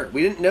know her.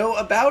 We didn't know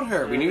about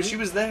her. We knew she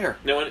was there.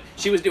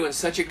 She was doing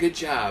such a good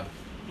job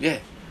Yeah.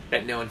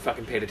 that no one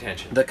fucking paid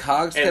attention. The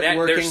cogs kept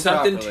working there's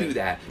something properly. to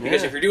that.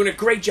 Because Yeah. if you're doing a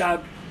great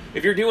job,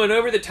 if you're doing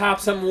over the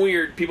top something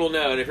weird, people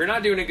know. And if you're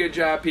not doing a good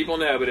job, people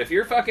know. But if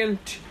you're fucking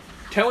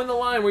towing the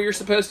line where you're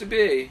supposed to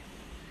be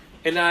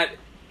and not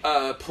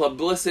a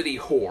publicity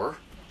whore,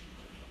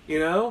 you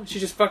know,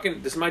 she's just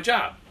fucking, this is my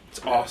job.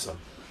 It's awesome.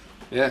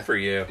 Yeah. Good for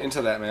you.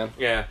 Into that, man.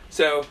 Yeah.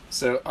 So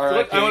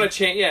R.I.P. I want to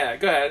change. Yeah,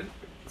 go ahead.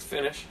 Let's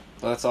finish.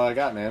 Well, that's all I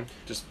got, man.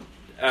 Just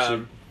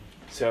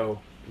So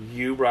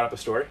you brought up a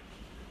story.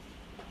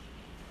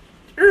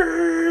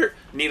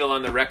 Needle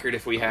on the record.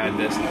 If we had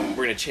this,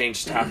 we're gonna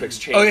change topics.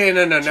 Okay,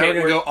 no. Now we're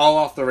gonna go all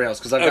off the rails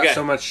because I've got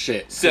so much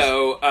shit.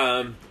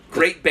 So,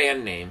 great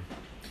band name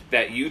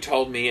that you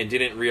told me and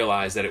didn't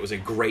realize that it was a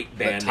great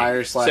band.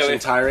 Tire slashing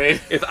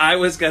tirade. If I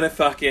was gonna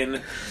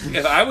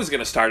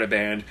start a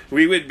band,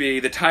 we would be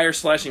the Tire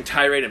Slashing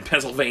Tirade in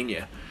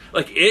Pennsylvania.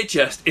 Like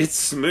it's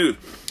smooth.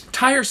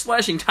 Tire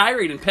Slashing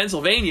Tirade in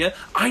Pennsylvania.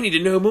 I need to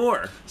know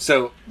more.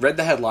 So read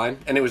the headline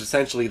and it was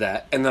essentially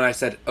that, and then I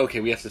said, okay,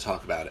 we have to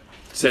talk about it.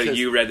 So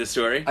you read the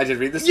story? I did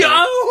read the story.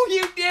 Yo,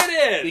 you did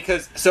it!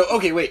 Because,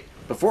 okay, wait.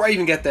 Before I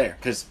even get there,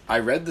 because I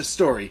read the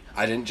story,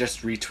 I didn't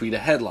just retweet a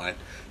headline.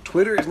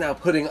 Twitter is now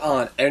putting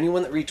on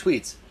anyone that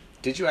retweets,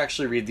 did you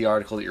actually read the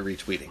article that you're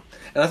retweeting?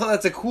 And I thought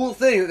that's a cool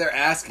thing that they're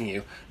asking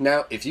you.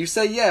 Now, if you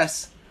say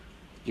yes,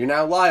 you're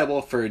now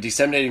liable for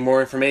disseminating more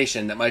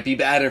information that might be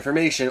bad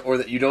information or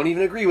that you don't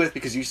even agree with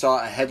because you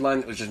saw a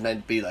headline that was just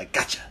meant to be like,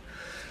 gotcha.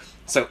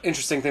 So,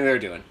 interesting thing they're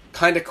doing.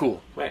 Kind of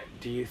cool. Wait,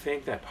 do you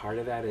think that part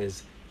of that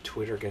is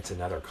Twitter gets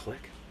another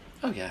click?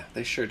 Oh yeah,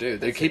 they sure do.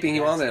 They're keeping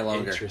you on there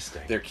longer.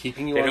 Interesting. They're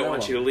keeping you on there They don't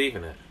want you to leave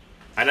in it.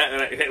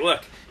 Hey,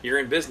 look, you're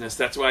in business.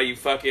 That's why you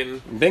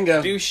fucking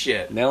bingo do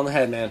shit. Nail on the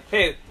head, man.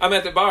 Hey, I'm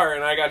at the bar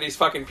and I got these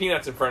fucking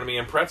peanuts in front of me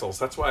and pretzels.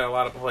 That's why a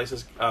lot of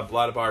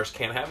bars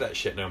can't have that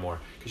shit no more.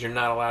 Because you're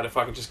not allowed to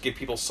fucking just give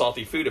people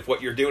salty food if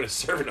what you're doing is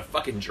serving a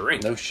fucking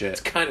drink. No shit.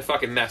 It's kind of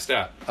fucking messed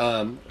up.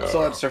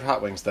 Still have to serve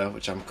hot wings though,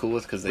 which I'm cool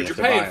with because they have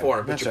to buy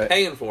them. But you're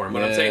paying for them.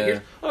 What I'm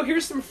saying,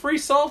 here's some free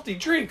salty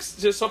drinks,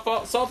 just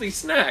salty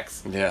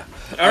snacks. Yeah.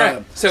 All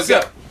right. So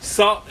go.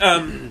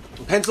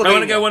 Pennsylvania. I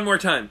want to go one more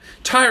time.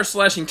 Tire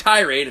Slashing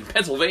Tirade in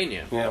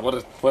Pennsylvania. Yeah,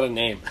 what a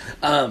name.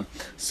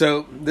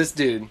 So this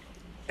dude,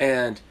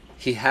 and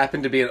he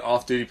happened to be an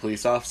off-duty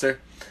police officer.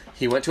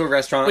 He went to a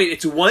restaurant. Wait,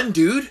 it's one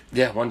dude?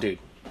 Yeah, one dude.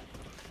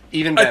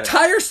 Even better. A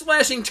Tire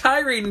Slashing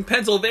Tirade in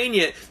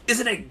Pennsylvania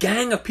isn't a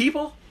gang of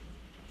people?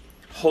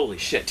 Holy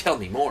shit, tell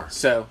me more.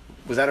 So,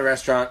 was at a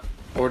restaurant,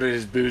 ordered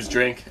his booze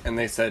drink, and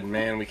they said,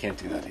 man, we can't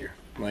do that here.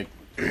 I'm like,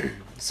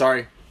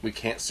 sorry, we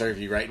can't serve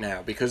you right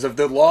now. Because of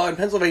the law in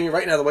Pennsylvania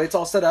right now, the way it's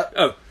all set up.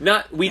 Oh,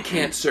 not we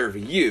can't serve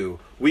you.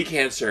 We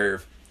can't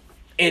serve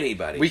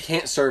anybody. We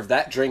can't serve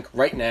that drink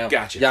right now.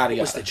 Gotcha. Yada,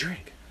 yada. What's the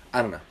drink?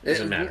 I don't know.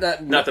 Doesn't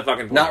matter. Not the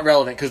fucking point. Not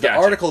relevant, because Gotcha. the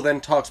article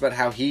then talks about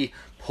how he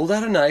pulled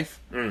out a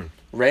knife,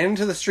 ran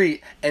into the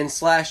street, and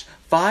slashed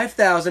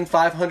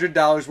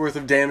 $5,500 worth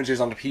of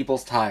damages onto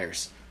people's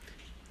tires.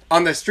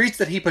 On the streets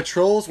that he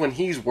patrols when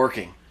he's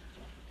working.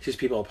 Just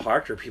people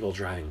parked or people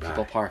driving by?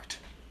 People parked.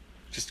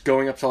 Just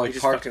going up to like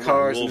parked fucking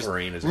cars.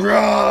 Wolverine and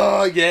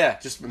just, yeah,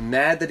 just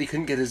mad that he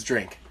couldn't get his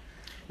drink.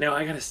 Now,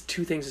 I got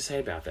two things to say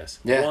about this.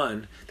 Yeah.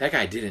 One, that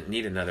guy didn't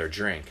need another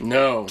drink.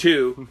 No.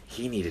 Two,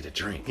 he needed a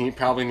drink. He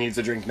probably needs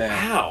a drink now.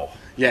 How?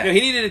 Yeah. No, he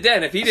needed it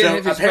then. If he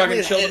didn't, So if he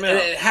fucking chilled him out.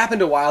 It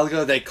happened a while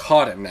ago. They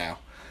caught him now.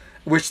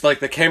 Which, like,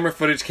 the camera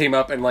footage came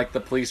up and, like,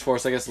 the police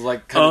force, I guess, is,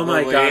 like, kind oh of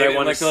my god, I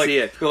want to see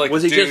it.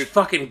 Was he just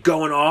fucking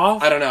going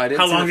off? I don't know. I didn't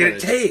How see long the did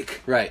it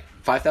take? Right.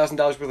 $5,000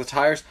 worth of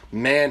tires?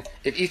 Man,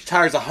 if each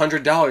tire's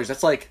 $100,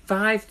 that's like...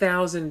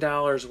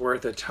 $5,000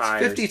 worth of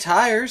tires. 50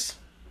 tires?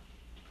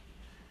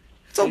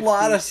 It's a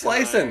lot of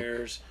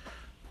slicing.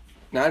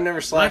 Now, I've never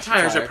sliced My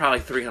tires are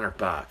probably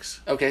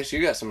 $300. Okay, so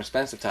you got some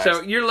expensive tires.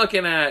 So you're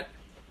looking at...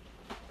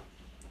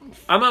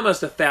 I'm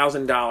almost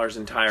 $1,000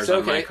 in tires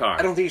on my car.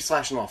 I don't think he's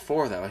slashing all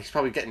four, though. He's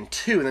probably getting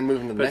two and then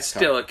moving to the next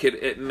car. But still,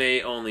 it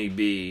may only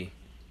be...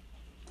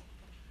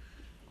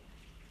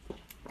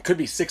 It could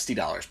be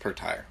 $60 per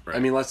tire. Right. I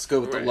mean, let's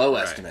go with the low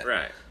estimate.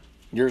 Right.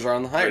 Yours are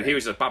on the higher He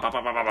was just... Pop, pop,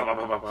 pop, pop, pop,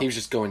 pop, pop. He was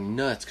just going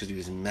nuts because he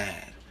was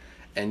mad.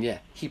 And yeah,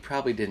 he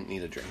probably didn't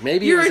need a drink.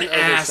 Maybe You're it was an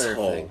overserved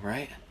asshole. thing,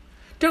 right?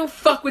 Don't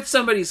fuck with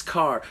somebody's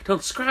car.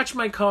 Don't scratch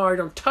my car.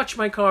 Don't touch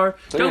my car.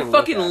 Don't even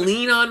fucking look at it.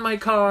 lean on my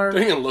car.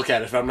 Don't even look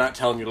at it if I'm not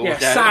telling you to Yeah,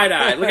 look at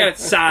side-eye. Look at it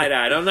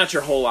side-eyed. I'm not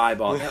your whole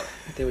eyeball.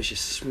 That was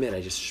just Schmidt.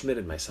 I just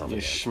Schmitted myself it. You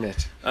again.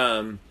 Schmidt.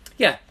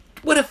 Yeah.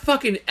 What a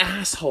fucking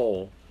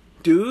asshole.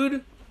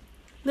 Dude.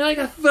 Now I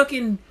got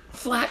fucking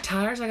flat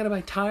tires. I gotta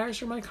buy tires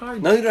for my car.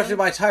 No, you don't have to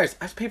buy tires.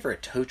 I have to pay for a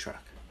tow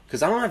truck.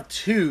 Because I don't have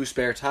 2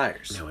 spare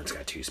tires. No one's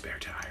got 2 spare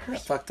tires.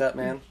 That's fucked up,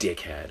 man.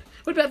 Dickhead.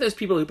 What about those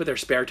people who put their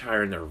spare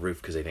tire in their roof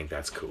because they think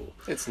that's cool?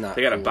 It's not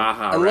They got cool. a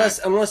Baja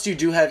Unless you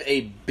do have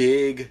a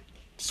big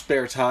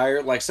spare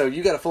tire. Like, so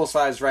you got a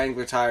full-size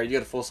Wrangler tire, you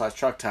got a full-size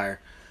truck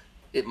tire.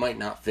 It might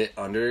not fit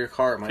under your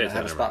car. It might not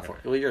have a spot for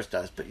it. Well, yours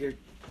does, but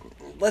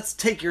let's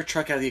take your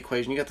truck out of the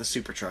equation. You got the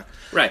super truck.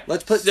 Right.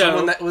 Let's put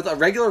someone that with a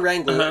regular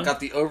Wrangler that got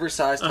the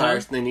oversized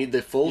tires and they need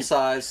the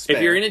full-size spare.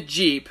 If you're in a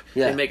Jeep,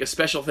 they make a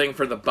special thing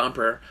for the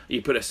bumper.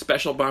 You put a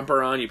special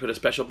bumper on, you put a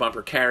special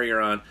bumper carrier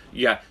on.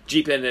 You got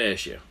Jeep in an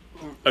issue.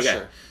 Okay.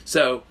 Sure.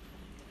 So...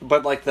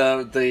 But like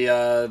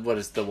the what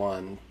is the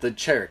one? The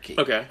Cherokee.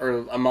 Okay. Or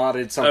a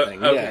modded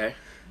something. Okay.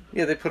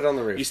 Yeah, they put it on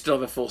the roof. You still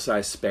have a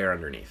full-size spare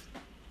underneath.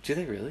 Do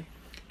they really?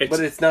 But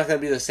it's not going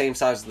to be the same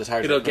size as the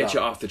tires. It'll get you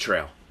off the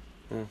trail.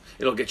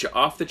 It'll get you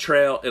off the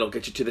trail. It'll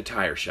get you to the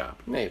tire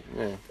shop. Maybe.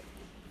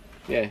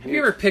 Yeah. Have you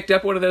ever picked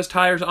up one of those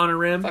tires on a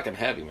rim? Fucking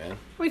heavy, man.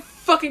 I mean,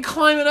 fucking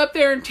climbing up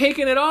there and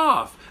taking it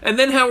off. And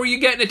then how are you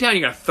getting it down?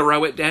 You gonna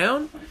throw it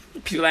down?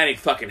 People, that ain't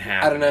fucking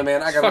happening. I don't know,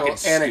 man. I got a little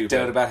Fucking anecdote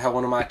stupid. about how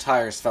one of my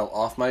tires fell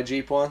off my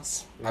Jeep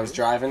once. I was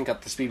driving,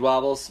 got the speed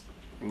wobbles.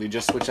 And we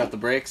just switched out the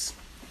brakes.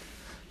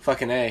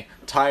 Fucking A.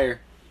 Tire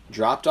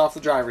dropped off the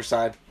driver's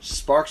side.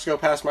 Sparks go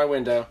past my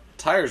window.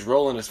 Tire's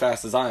rolling as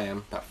fast as I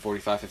am, about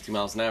 45, 50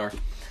 miles an hour.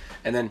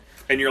 And then...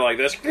 And you're like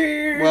this?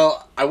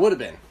 Well, I would have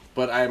been.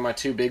 But I had my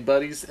 2 big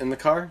buddies in the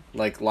car,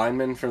 like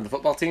linemen from the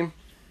football team.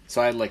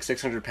 So I had like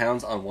 600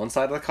 pounds on one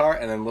side of the car,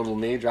 and then little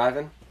me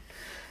driving.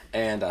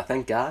 And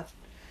thank God.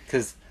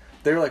 Because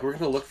they were like, we're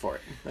going to look for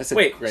it. I said,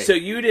 Wait, great. so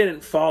you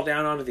didn't fall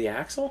down onto the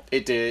axle?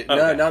 It did. Okay.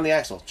 No, not on the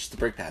axle. Just the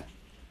brake pad.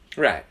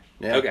 Right.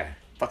 Yeah. Okay.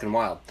 Fucking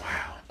wild.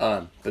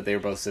 Wow. But they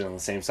were both sitting on the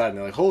same side, and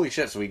they're like, holy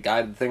shit. So we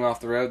guided the thing off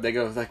the road. They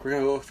go, like, we're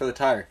going to go look for the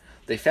tire.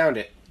 They found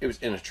it. It was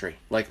in a tree.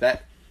 Like,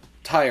 that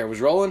tire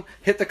was rolling,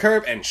 hit the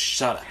curb, and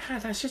shut up.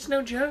 God, that's just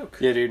no joke.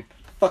 Yeah, dude.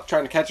 Fuck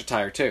trying to catch a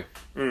tire, too.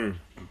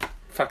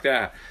 Fuck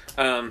that.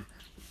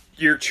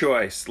 Your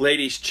choice.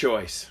 Lady's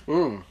choice.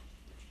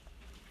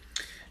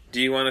 Do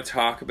you want to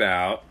talk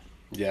about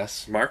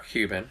Yes. Mark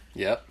Cuban,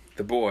 Yep.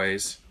 The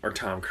Boys, or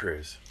Tom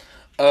Cruise?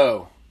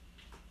 Oh.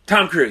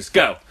 Tom Cruise,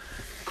 go.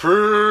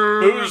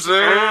 Cruise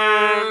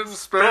in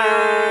space.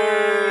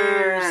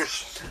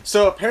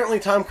 So apparently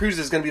Tom Cruise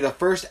is going to be the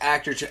first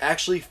actor to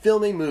actually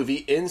film a movie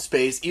in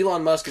space.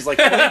 Elon Musk is like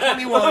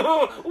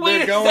 2021. Wait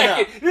they're a going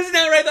second. up. This is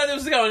not where I thought this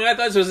was going. I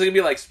thought this was going to be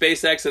like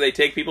SpaceX, so they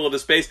take people into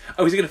space.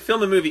 Oh, he's going to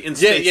film a movie in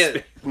space.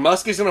 Yeah.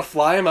 Musk is going to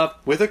fly him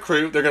up with a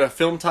crew. They're going to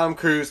film Tom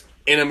Cruise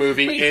in a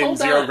movie Wait, in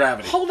zero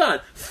gravity. Hold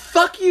on.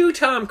 Fuck you,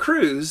 Tom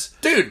Cruise.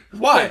 Dude,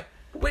 why?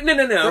 Wait, no.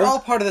 They're all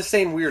part of the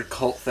same weird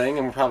cult thing,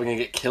 and we're probably going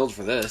to get killed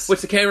for this.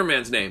 What's the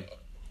cameraman's name?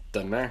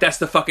 Doesn't matter. That's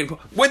the fucking...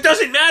 What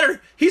doesn't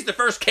matter? He's the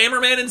first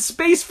cameraman in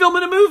space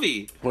filming a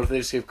movie. What if they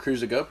just give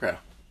Cruise a GoPro?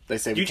 They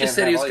say You just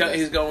said he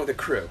was going with a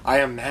crew.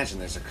 I imagine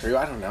there's a crew.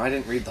 I don't know. I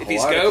didn't read the If whole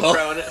he's article.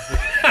 GoProing it...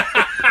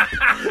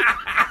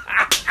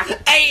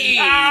 Hey!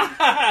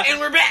 And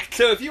we're back!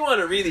 So if you want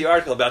to read the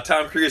article about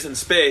Tom Cruise in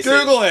space...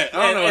 Google it!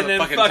 I don't know what and to then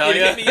fucking fucking tell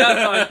you. hit me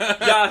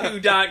up on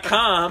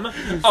yahoo.com,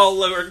 all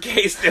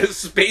lowercase, no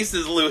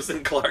spaces, Lewis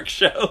and Clark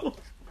Show.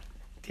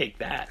 Take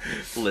that,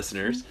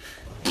 listeners.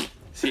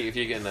 See if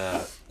you can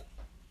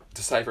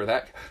decipher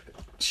that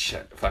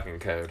shit fucking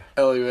code.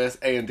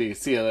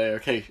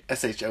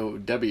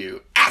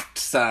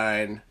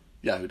 LUSANDCLARKSHOW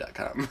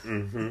 @yahoo.com.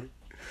 Mm-hmm.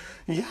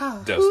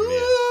 Yeah. Dose me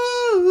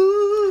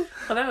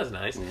Oh, that was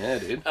nice. Yeah,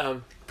 dude.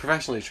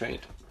 Professionally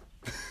trained.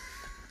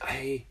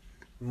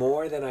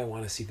 More than I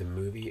want to see the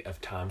movie of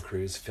Tom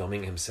Cruise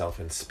filming himself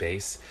in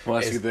space.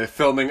 Want to see the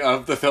filming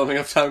of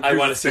Tom Cruise? I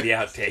want to see the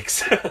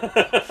outtakes.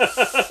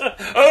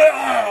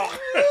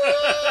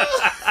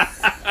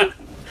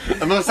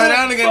 I'm upside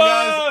down again,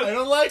 guys. I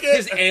don't like it.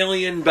 His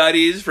alien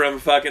buddies from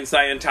fucking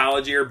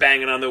Scientology are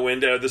banging on the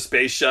window of the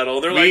space shuttle.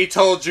 They're We like,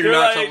 told you they're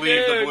not like, to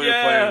leave the "Dude, blue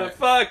yeah, planet.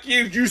 fuck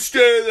you. You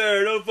stay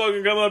there. Don't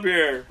fucking come up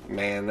here.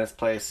 Man, this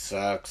place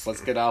sucks.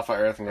 Let's get off of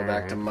Earth and go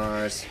back to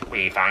Mars.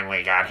 We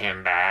finally got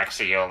him back.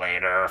 See you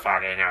later,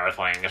 fucking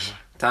Earthlings.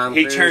 Tom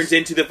He Cruise. turns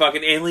into the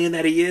fucking alien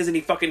that he is, and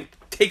he fucking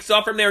takes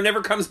off from there and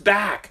never comes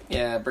back.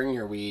 Yeah, bring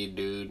your weed,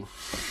 dude.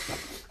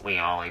 We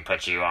only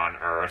put you on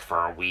Earth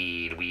for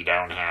weed. We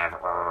don't have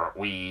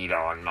weed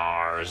on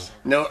Mars.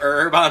 No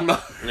herb on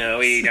Mars. No,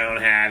 we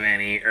don't have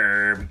any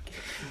herb.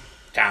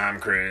 Tom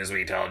Cruise,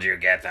 we told you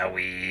get the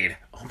weed.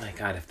 Oh my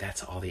god, if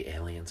that's all the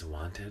aliens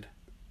wanted.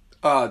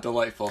 Oh,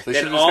 delightful. They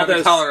should Then have all just gone to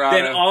those, Colorado.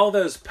 then all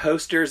those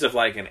posters of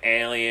like an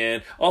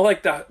alien, all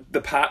like the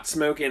pot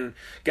smoking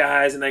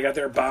guys, and they got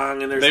their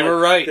bong, and there's They like, were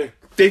right.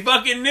 They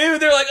fucking knew.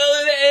 They're like,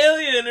 oh, they're the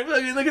alien. They're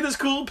fucking, look at this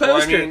cool poster.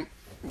 Well, I mean,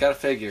 gotta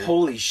figure.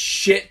 Holy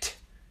shit!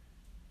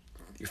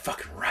 You're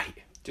fucking right.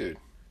 Dude.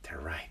 They're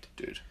right.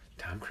 Dude.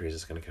 Tom Cruise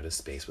is going to go to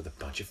space with a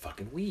bunch of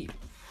fucking weed.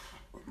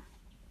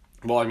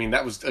 Well, I mean,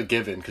 that was a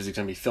given because he's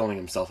going to be filming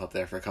himself up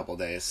there for a couple of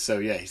days. So,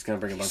 yeah, he's going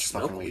to bring a bunch of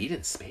fucking weed. Weed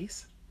in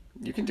space?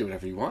 You can do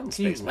whatever you want in Can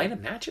space, you light a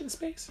match in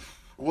space?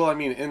 Well, I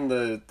mean, in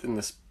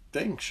this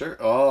thing, sure.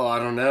 Oh, I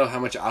don't know how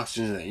much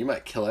oxygen is in there. You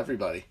might kill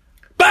everybody.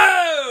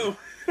 Boom!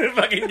 It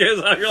fucking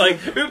goes off. You're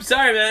like, oops,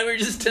 sorry, man. We're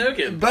just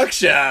token.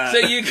 Buckshot! So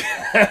you...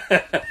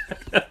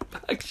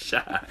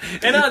 Buckshot.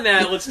 And on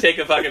that, let's take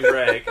a fucking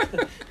break.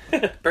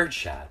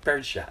 Birdshot.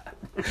 Birdshot.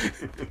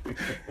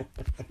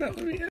 No,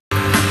 let me...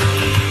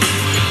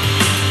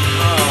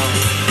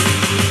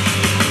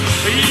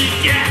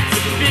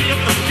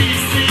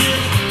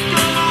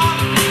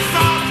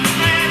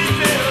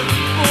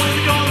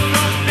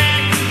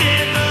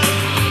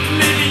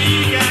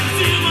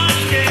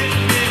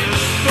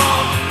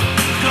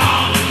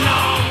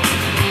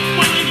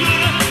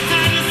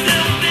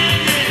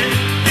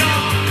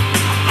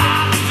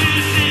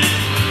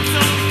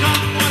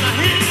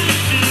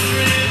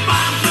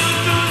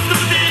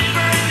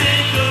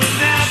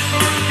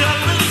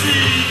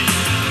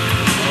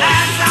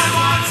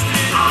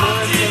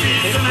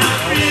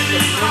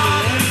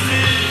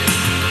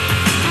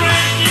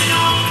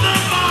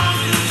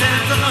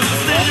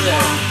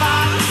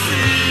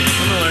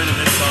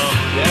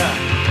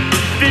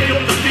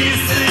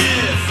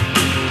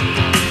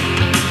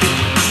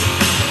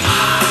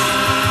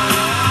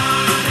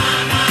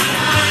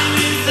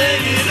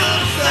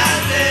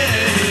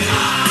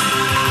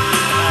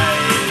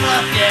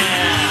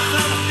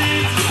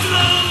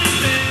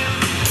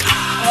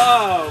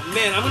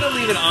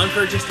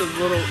 For just a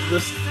little,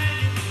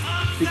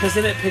 because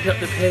then it picked up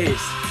the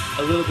pace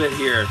a little bit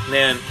here.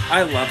 Man,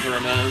 I love the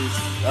Ramones.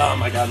 Oh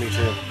my god, me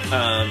too.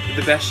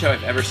 The best show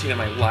I've ever seen in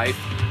my life.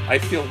 I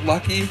feel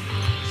lucky.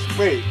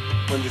 Wait,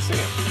 when did you see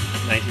it?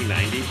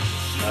 1990.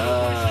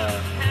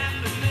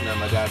 No,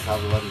 my dad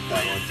probably wasn't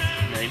that one.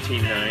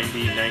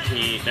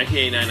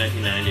 1989,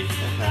 1990.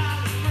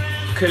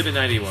 Okay. Could have been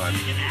 91.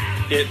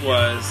 It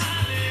was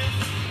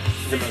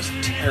the most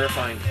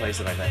terrifying place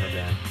that I've ever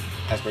been.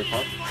 Asbury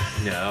Park?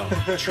 No,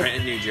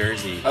 Trenton, New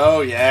Jersey. Oh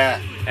yeah,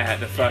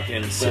 at the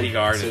fucking City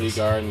Gardens. City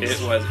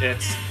Gardens.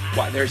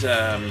 There's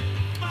a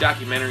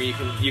documentary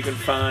you can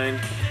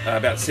find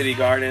about City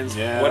Gardens.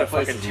 Yeah, what a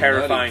fucking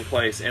terrifying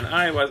place. And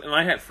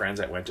I had friends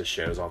that went to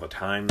shows all the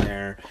time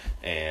there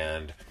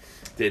and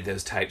did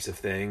those types of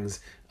things.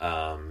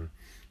 Those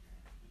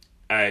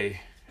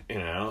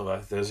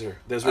were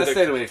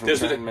stayed away from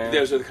Trenton, man.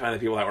 Those were the kind of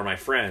people that were my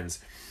friends,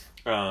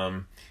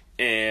 and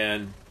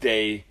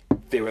they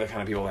were the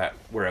kind of people that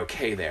were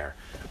okay there.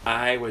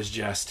 I was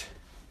just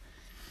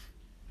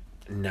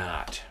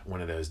not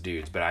one of those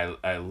dudes, but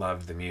I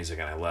loved the music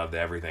and I loved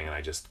everything, and I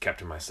just kept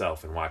to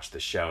myself and watched the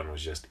show and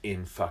was just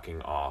in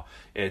fucking awe.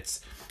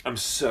 I'm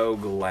so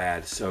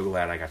glad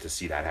I got to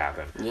see that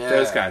happen. Yeah.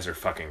 Those guys are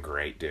fucking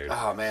great, dude.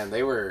 Oh man,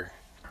 they were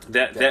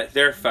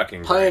they're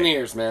fucking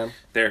pioneers, great. Man.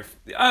 They're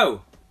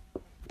oh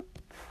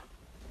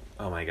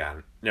my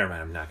god. Never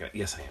mind, I'm not gonna.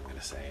 Yes, I am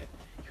gonna say it.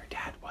 Your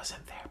dad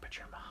wasn't there, but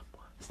your mom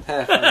was.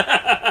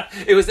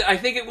 I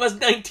think it was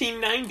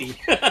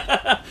 1990.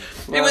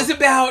 It was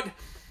about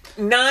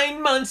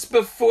 9 months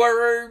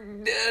before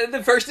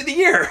the first of the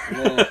year.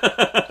 Yeah.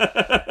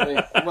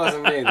 It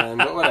wasn't me then,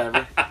 but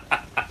whatever.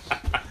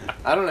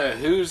 I don't know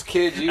whose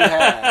kid you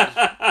had.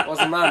 It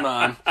wasn't my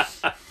mom.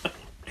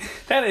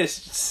 That is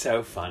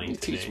so funny. You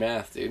teach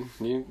math, dude.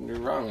 You're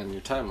wrong on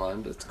your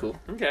timeline, but it's cool.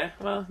 Okay,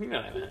 well, you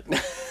know what I meant.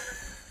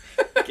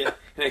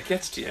 And it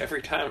gets to you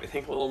every time. I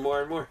think a little more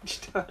and more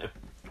each time.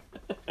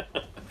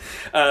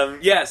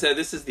 So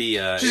this is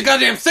the... She's a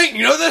goddamn saint,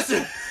 you know this?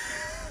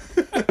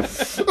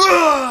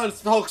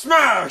 It's the Hulk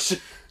smash!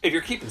 If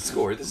you're keeping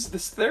score, this is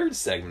this third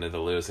segment of the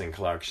Lewis and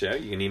Clark Show.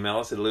 You can email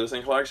us at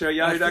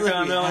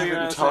lewisandclarkshow@yahoo.com. We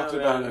haven't talked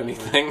about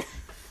anything.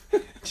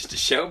 Just a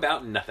show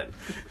about nothing.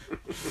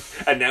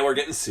 And now we're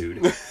getting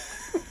sued.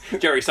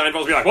 Jerry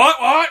Seinfeld's be like, what?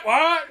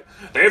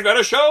 They've got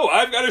a show,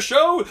 I've got a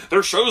show,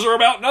 their shows are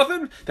about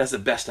nothing. That's the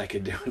best I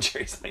could do in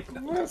Jerry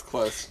Seinfeld. That's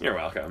close. You're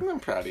welcome. I'm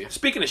proud of you.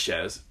 Speaking of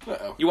shows,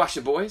 Uh-oh. You watch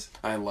The Boys?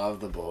 I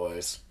love The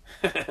Boys.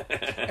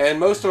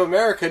 And most of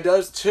America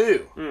does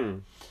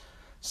too.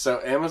 So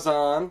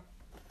Amazon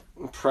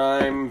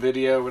Prime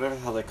Video, whatever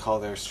the hell they call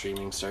their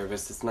streaming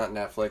service. It's not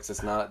Netflix.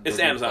 It's not. It's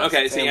Disney Amazon. Plus.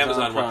 Okay, it's the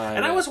Amazon one. Prime.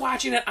 And I was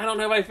watching it. I don't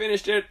know if I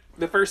finished it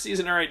the first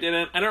season or I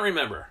didn't. I don't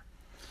remember.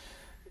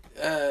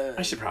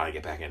 I should probably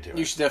get back into it.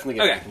 You should definitely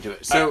get back into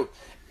it. So,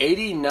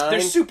 89. They're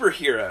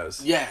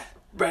superheroes. Yeah.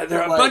 But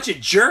they're a bunch of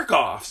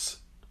jerk-offs.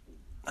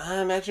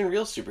 Imagine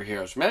real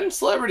superheroes. Imagine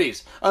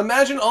celebrities.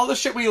 Imagine all the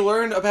shit we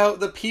learned about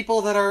the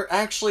people that are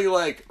actually,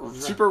 like,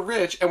 super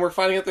rich and we're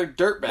finding out they're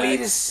dirtbags. Wait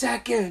a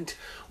second.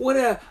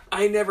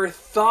 I never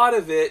thought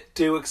of it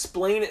to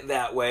explain it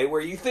that way,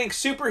 where you think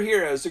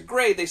superheroes are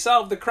great, they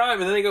solve the crime,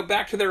 and then they go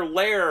back to their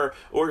lair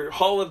or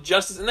Hall of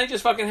Justice, and they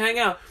just fucking hang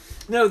out.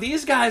 No,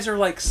 these guys are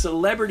like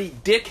celebrity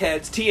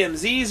dickheads.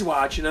 TMZ's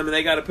watching them, and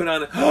they got to put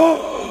on...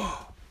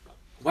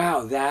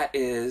 wow, that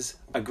is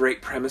a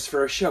great premise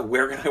for a show.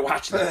 Where can I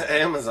watch that?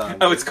 Amazon.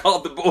 Oh, it's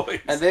called The Boys.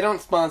 And they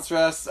don't sponsor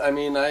us. I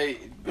mean,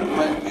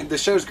 the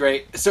show's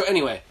great. So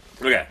anyway,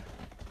 Okay.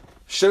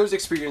 show's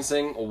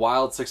experiencing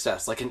wild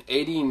success, like an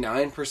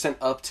 89%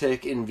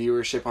 uptick in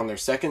viewership on their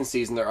second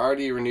season. They're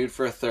already renewed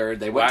for a third.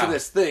 They went to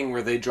this thing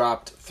where they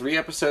dropped 3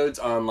 episodes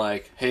on,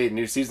 like, hey,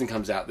 new season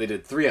comes out. They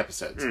did 3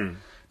 episodes.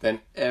 Then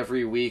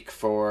every week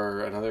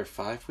for another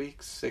 5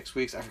 weeks, 6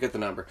 weeks, I forget the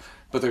number.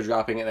 But they're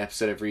dropping an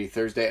episode every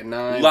Thursday at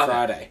 9,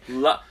 Friday.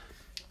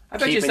 I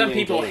bet you Keeping some you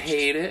people engaged.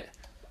 hate it.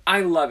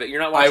 I love it.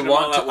 You're not watching them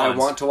all at once. I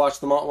want to watch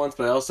them all at once,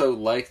 but I also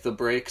like the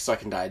break so I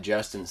can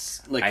digest and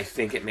like. I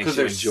think it makes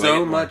you because enjoy there's so it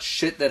more. much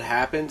shit that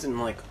happens, and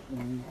I'm like,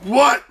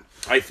 what?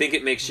 I think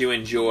it makes you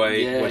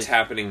enjoy what's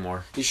happening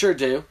more. You sure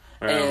do,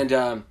 Yeah.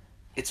 and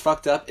it's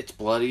fucked up. It's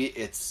bloody.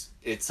 It's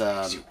You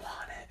want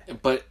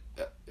it. but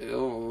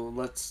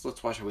let's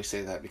watch how we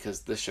say that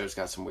because this show's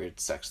got some weird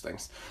sex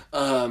things.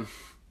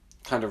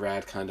 Kind of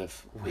rad, kind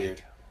of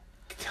weird.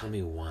 Tell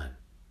me one.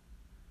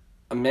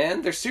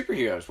 Man, they're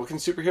superheroes. What can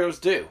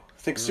superheroes do?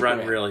 Think Superman.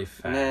 Run really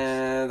fast.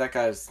 Nah, that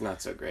guy's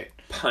not so great.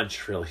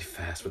 Punch really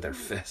fast with their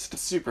fist.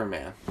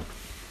 Superman.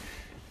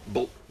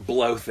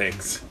 Blow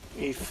things.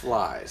 He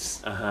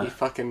flies. Uh-huh. He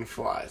fucking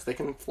flies. They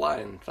can fly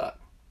and fuck.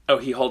 Oh,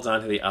 he holds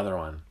on to the other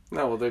one.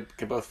 No, well, they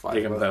can both fly.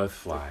 They can both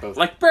fly. both-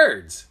 Like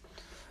birds.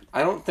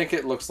 I don't think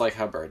it looks like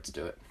how birds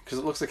do it. Because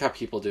it looks like how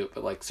people do it,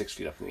 but like 6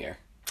 feet up in the air.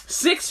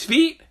 6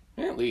 feet?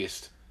 Yeah, at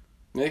least.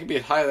 They can be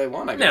as high as they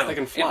want. I guess No. they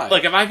can fly.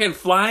 If I can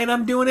fly and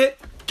I'm doing it,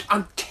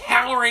 I'm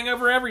towering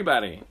over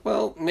everybody.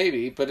 Well,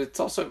 maybe, but it's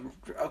also...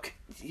 Okay,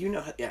 you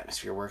know how the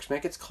atmosphere works, man.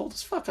 It gets cold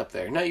as fuck up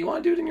there. No, you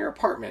want to do it in your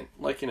apartment.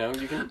 Like, you know,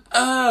 you can...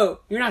 Oh,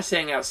 you're not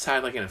saying outside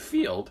like in a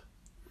field.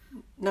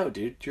 No,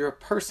 dude, you're a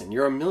person.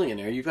 You're a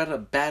millionaire. You've got a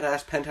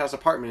badass penthouse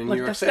apartment in New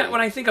York That's City. not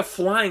when I think of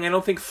flying. I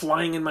don't think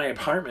flying in my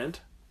apartment.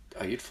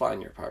 Oh, you'd fly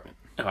in your apartment.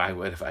 Oh, I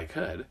would if I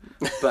could.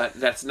 But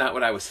that's not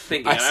what I was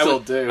thinking. I still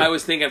do. I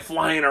was thinking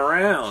flying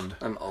around.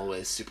 I'm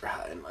always super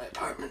high in my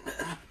apartment,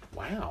 man.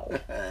 Wow.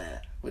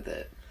 With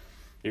it.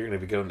 You're going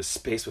to be going to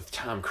space with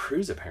Tom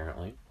Cruise,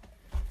 apparently.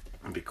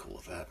 I'd be cool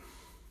with that.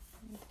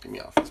 Get me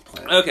off this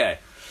planet. Okay.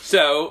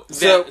 So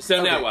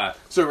now what?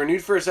 So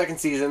renewed for a second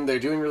season. They're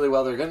doing really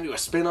well. They're going to do a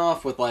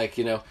spin-off with, like,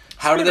 you know,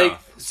 how do they...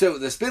 Spin-off. So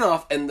the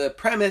spin-off and the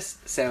premise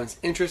sounds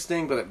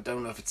interesting, but I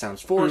don't know if it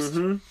sounds forced.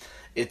 Mm-hmm.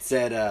 It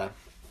said,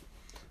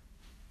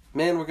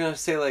 man, we're going to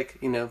say, like,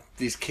 you know,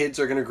 these kids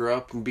are going to grow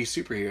up and be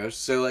superheroes.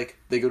 So, like,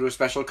 they go to a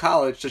special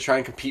college to try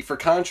and compete for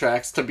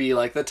contracts to be,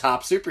 like, the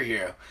top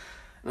superhero.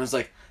 And I was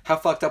like, how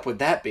fucked up would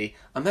that be?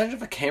 Imagine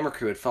if a camera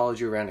crew had followed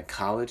you around in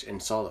college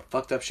and saw the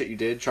fucked up shit you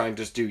did trying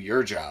to just do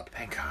your job.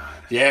 Thank God.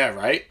 Yeah,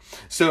 right?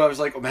 So I was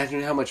like,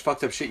 imagine how much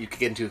fucked up shit you could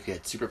get into if you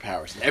had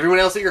superpowers. And everyone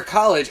else at your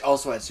college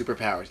also had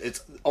superpowers.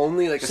 It's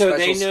only like a So special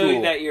they know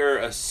school. that you're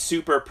a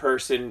super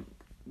person,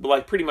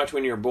 like pretty much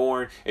when you're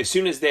born. As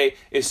soon as the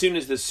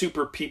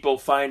super people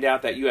find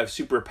out that you have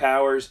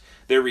superpowers,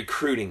 they're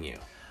recruiting you.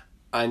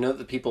 I know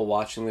that people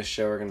watching this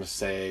show are going to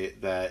say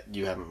that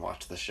you haven't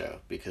watched the show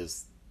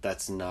because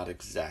that's not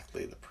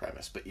exactly the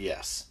premise. But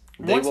yes.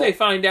 Once they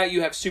find out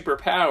you have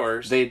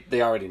superpowers,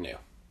 They already knew.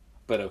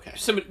 But okay.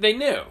 they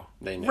knew.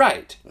 They knew.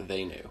 Right.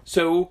 They knew.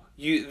 So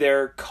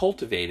they're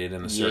cultivated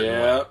in a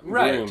certain way.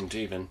 Right. Groomed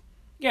even.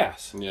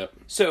 Yes. Yep.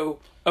 So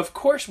of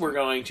course we're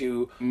going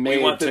to Made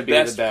we want to the be the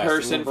best best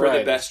person and the for the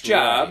brightest, best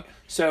job. right.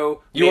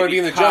 So You want to maybe be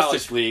in the college-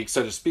 Justice League,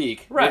 so to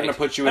speak. Right. We're going to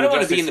put you in I don't the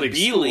want to Justice be in the League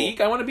B school.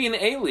 League. I want to be in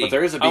the A League. But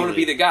there is a B I want to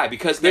be League. the guy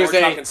because now we're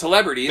talking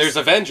celebrities. There's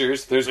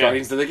Avengers. There's Yeah.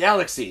 Guardians of the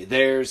Galaxy.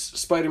 There's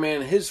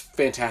Spider-Man and his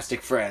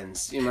fantastic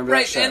friends. You remember that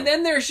right, show? and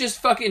then there's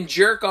just fucking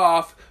jerk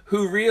off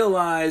who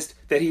realized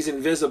that he's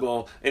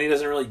invisible and he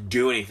doesn't really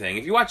do anything.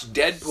 If you watch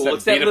Deadpool, Except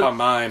it's that beat up little on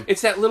mime.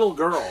 It's that little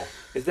girl.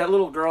 It's that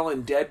little girl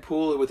in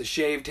Deadpool with a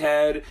shaved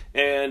head,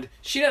 and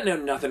she doesn't know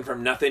nothing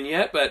from nothing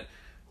yet, but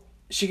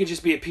she can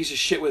just be a piece of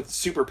shit with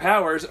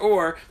superpowers,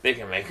 or they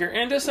can make her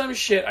into some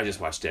shit. I just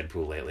watched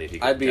Deadpool lately. If you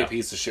I'd be couldn't a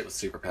piece of shit with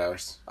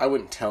superpowers. I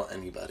wouldn't tell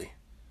anybody.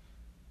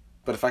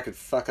 But if I could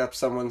fuck up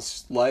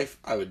someone's life,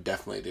 I would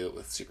definitely do it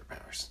with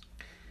superpowers.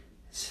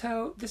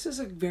 So, this is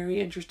a very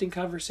interesting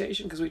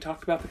conversation because we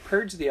talked about the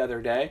Purge the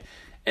other day.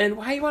 And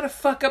why you want to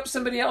fuck up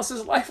somebody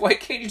else's life? Why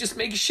can't you just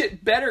make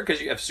shit better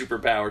because you have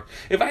superpowers?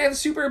 If I have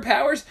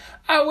superpowers,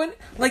 I wouldn't...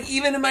 Like,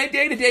 even in my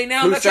day-to-day now...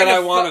 I'm Who not said trying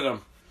I to wanted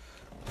them?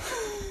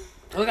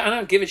 Look, I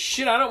don't give a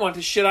shit. I don't want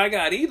the shit I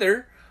got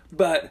either.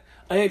 But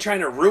I ain't trying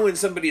to ruin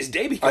somebody's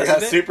day I because got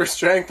of it. super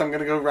strength. I'm going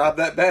to go rob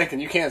that bank,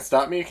 and you can't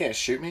stop me. You can't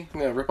shoot me. I'm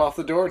going to rip off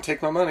the door and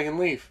take my money and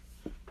leave.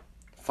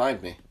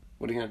 Find me.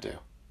 What are you going to do?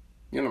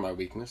 You know my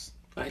weakness.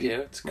 I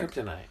do. It's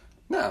kryptonite.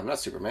 No, I'm not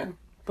Superman.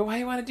 But why do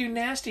you want to do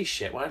nasty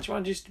shit? Why don't you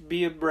want to just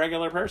be a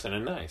regular person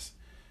and nice?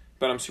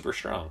 But I'm super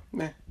strong.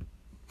 Meh.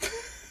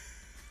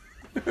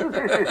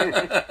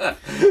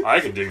 I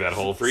can dig that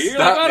hole for you.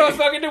 Stop Like, why me. the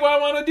fucking do I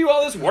want to do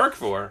all this work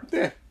for?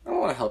 Yeah, I don't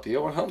want to help you.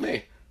 I want to help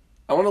me.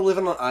 I want to live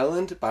on an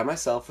island by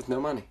myself with no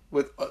money.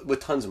 With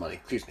tons of money.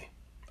 Excuse me.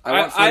 I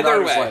want Flynn Either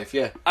Rider's way, life.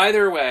 Yeah.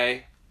 Either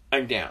way,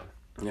 I'm down.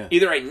 Yeah.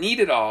 Either I need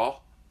it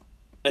all,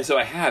 and so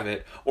I have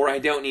it, or I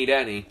don't need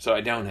any, so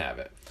I don't have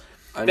it.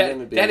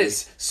 That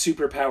is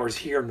superpowers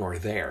here nor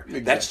there. Exactly.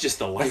 That's just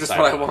the life. That's just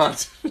what I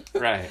want.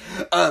 Right.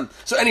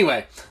 So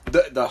anyway,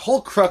 the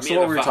whole crux of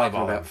what we were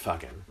talking about.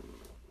 Fucking.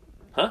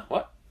 Huh?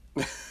 What?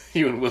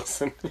 You and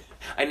Wilson.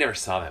 I never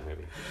saw that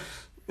movie.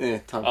 Yeah,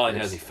 Tom All Hanks. I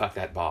know is he fucked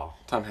that ball.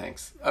 Tom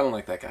Hanks. I don't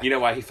like that guy. You know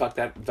why he fucked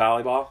that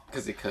volleyball?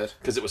 Because he could.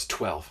 Because it was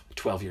 12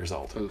 years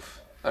old. Oof.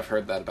 I've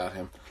heard that about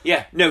him.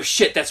 Yeah, no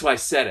shit, that's why I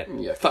said it.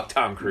 Yucky. Fuck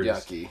Tom Cruise.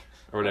 Yucky.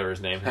 Or whatever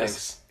his name Hanks.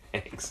 is.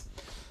 Hanks.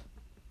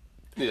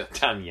 Yeah.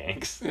 Tom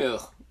Yanks. Yeah.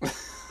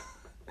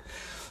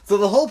 So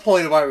the whole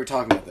point of why we're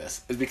talking about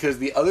this is because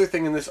the other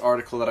thing in this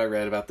article that I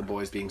read about the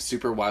boys being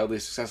super wildly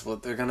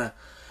successful,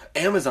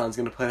 Amazon's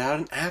gonna put out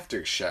an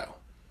after show.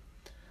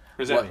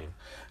 What does that mean?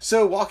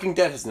 So Walking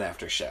Dead has an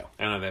after show.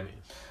 I don't know what that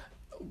means.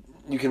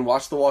 You can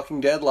watch The Walking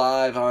Dead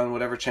live on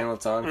whatever channel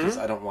it's on, because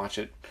I don't watch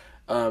it.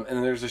 And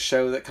then there's a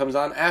show that comes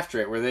on after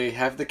it where they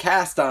have the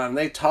cast on and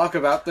they talk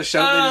about the show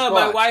they just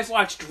watched. My wife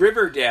watched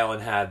Riverdale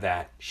and had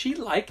that. She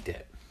liked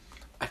it.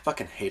 I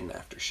fucking hate an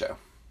after show.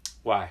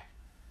 Why?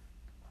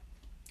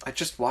 I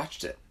just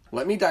watched it.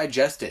 Let me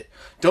digest it.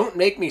 Don't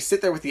make me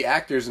sit there with the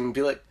actors and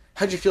be like,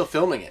 how'd you feel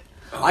filming it?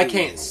 Oh. I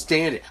can't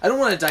stand it. I don't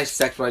want to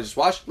dissect what I just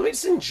watched. Let me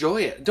just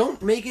enjoy it.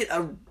 Don't make it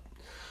a...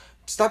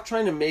 Stop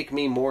trying to make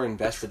me more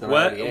invested than I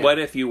already am. What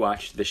if you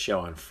watched the show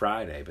on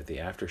Friday, but the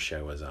after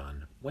show was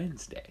on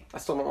Wednesday? I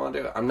still don't want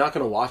to do it. I'm not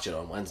going to watch it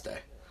on Wednesday.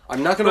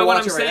 I'm not going to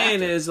watch it right after. What I'm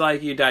saying is,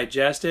 like, you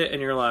digest it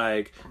and you're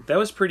like, that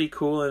was pretty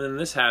cool, and then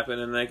this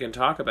happened, and they can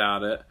talk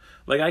about it.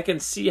 Like, I can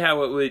see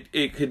how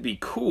it could be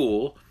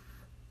cool,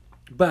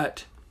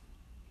 but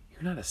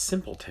you're not a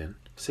simpleton,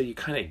 so you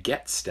kind of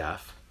get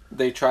stuff.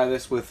 They try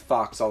this with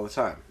Fox all the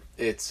time.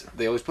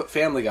 They always put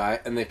Family Guy,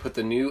 and they put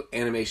the new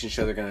animation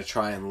show they're going to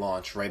try and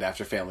launch right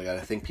after Family Guy.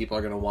 I think people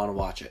are going to want to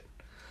watch it.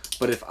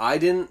 But if I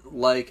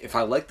like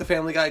the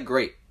Family Guy,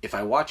 great. If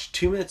I watch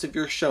 2 minutes of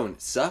your show and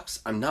it sucks,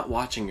 I'm not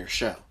watching your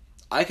show.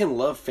 I can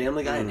love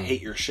Family Guy and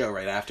hate your show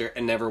right after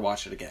and never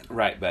watch it again.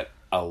 Right, but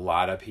a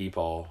lot of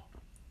people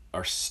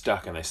are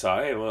stuck and they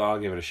saw, hey, well, I'll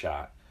give it a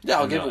shot. Yeah,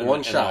 I'll give it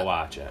one shot. And I'll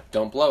watch it.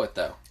 Don't blow it,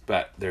 though.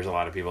 But there's a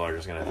lot of people who are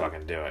just going to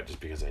fucking do it just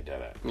because they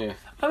did it. Yeah.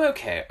 I'm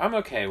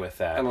okay with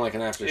that. I don't like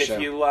an after show.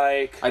 If you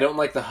like... I don't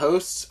like the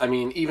hosts. I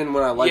mean, even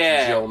when I liked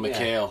Joel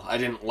McHale, I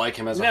didn't like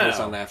him as a host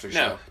on an after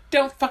show.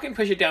 Don't fucking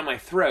push it down my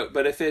throat.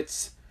 But if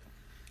it's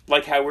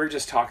like how we're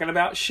just talking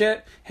about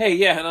shit, hey,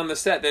 yeah, and on the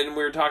set, then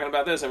we were talking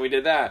about this and we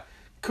did that.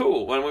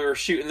 Cool. When we were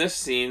shooting this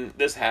scene,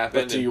 this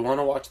happened. But do you want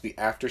to watch the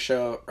after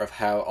show of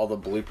how all the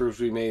bloopers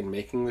we made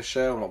making the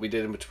show and what we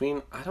did in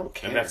between? I don't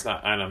care.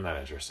 I'm not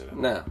interested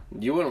in that. No.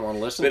 You wouldn't want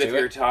to listen to it. But if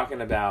you're talking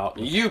about...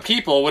 You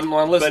people wouldn't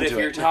want to listen to it. But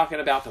if you're talking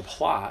about the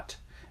plot,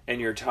 and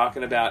you're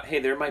talking about,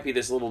 hey, there might be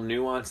this little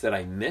nuance that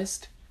I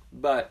missed,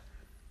 but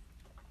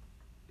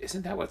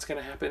isn't that what's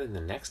going to happen in the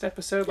next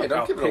episode? Yeah,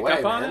 don't give it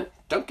away, man.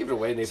 Don't give it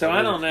away, Nathan. So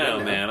I don't know,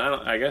 man.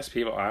 I guess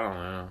people... I don't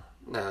know.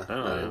 Nah,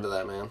 I'm not into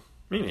that, man.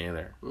 Me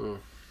neither.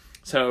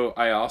 So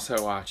I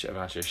also watch a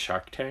bunch of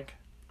Shark Tank.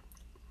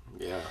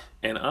 Yeah.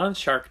 And on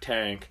Shark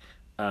Tank,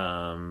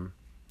 Mark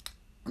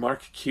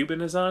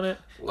Cuban is on it.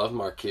 Love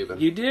Mark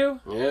Cuban. You do?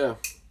 Yeah.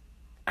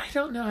 I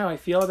don't know how I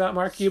feel about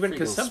Mark Cuban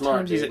because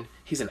sometimes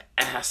he's an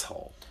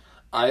asshole.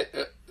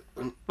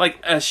 Like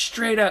a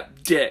straight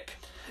up dick.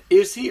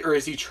 Is he, or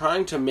is he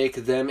trying to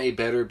make them a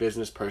better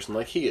business person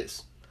like he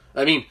is?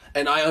 I mean,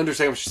 and I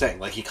understand what you're saying.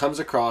 Like, he comes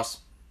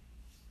across...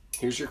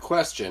 Here's your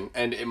question,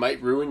 and it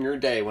might ruin your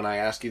day when I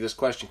ask you this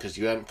question because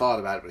you hadn't thought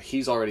about it, but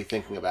he's already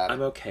thinking about it.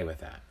 I'm okay with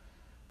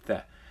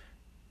that.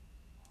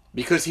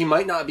 Because he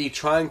might not be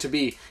trying to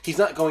be... He's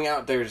not going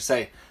out there to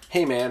say,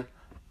 hey, man,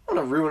 I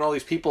want to ruin all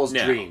these people's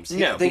dreams.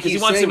 No, because he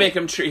wants to make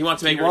them true. He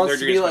wants to make their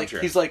dreams come true.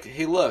 He's like,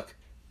 hey, look,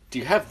 do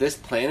you have this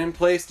plan in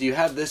place? Do you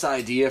have this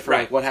idea for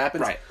like what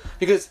happens? Right.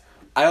 Because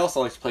I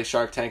also like to play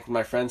Shark Tank when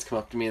my friends come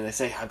up to me and they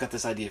say, I've got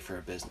this idea for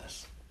a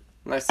business.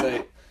 And I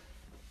say...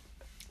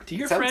 Do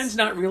your friends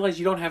not realize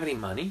you don't have any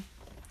money?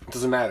 It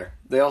doesn't matter.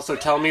 They also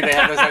tell me they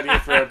have this idea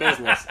for a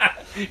business.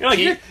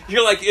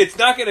 You're like, it's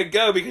not going to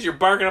go because you're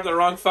barking up the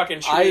wrong fucking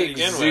tree I to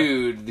begin with.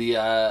 exude the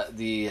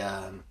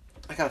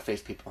I gotta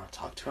face people I want to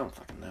talk to. I don't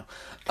fucking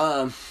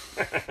know.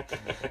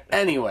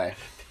 Anyway.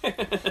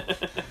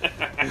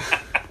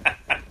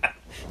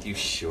 You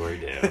sure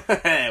do.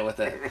 With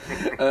that.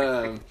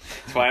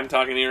 That's why I'm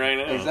talking to you right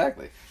now.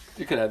 Exactly.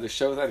 You could have this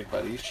show with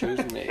anybody. You chose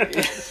me. I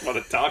just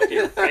want to talk to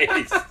your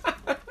face.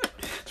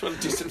 Just want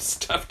to do some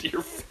stuff to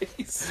your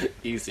face.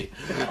 Easy.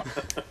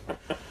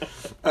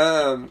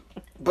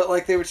 But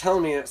like they were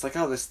telling me, it's like,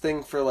 oh, this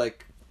thing for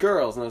like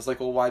girls, and I was like,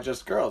 well, why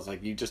just girls?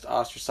 Like, you just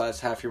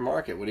ostracized half your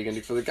market. What are you gonna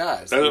do for the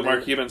guys? That's what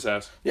Mark Cuban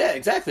says. Yeah,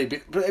 exactly.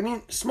 But I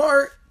mean,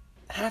 smart.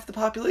 Half the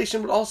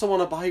population would also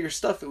want to buy your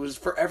stuff. It was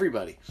for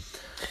everybody.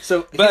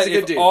 So, but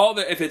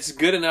if it's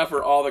good enough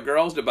for all the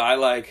girls to buy,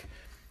 like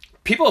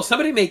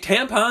somebody make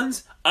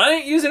tampons. I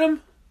ain't using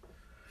them.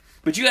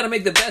 But you got to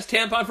make the best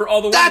tampon for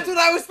all the women. That's what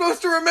I was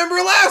supposed to remember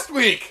last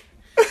week.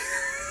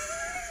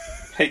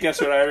 Hey,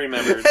 guess what I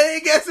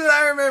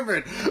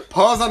remembered?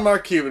 Pause on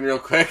Mark Cuban real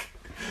quick.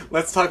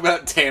 Let's talk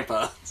about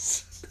Tampa.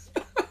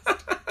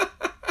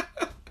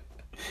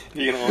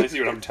 You can only see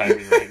what I'm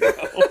typing right now.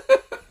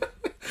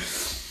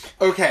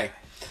 Okay,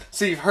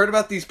 so you've heard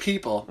about these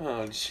people,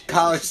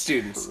 college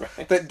students,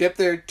 that dip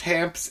their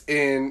tamps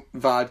in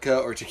vodka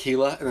or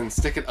tequila and then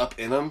stick it up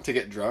in them to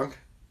get drunk?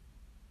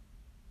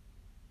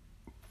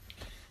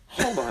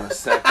 Hold on a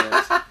second.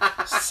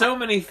 So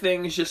many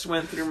things just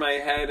went through my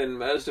head, and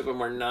most of them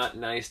were not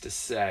nice to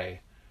say.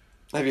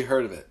 Have you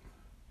heard of it?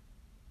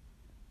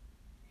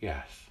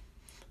 Yes.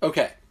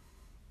 Okay.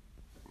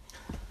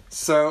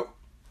 So,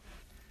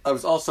 I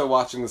was also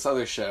watching this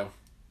other show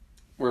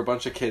where a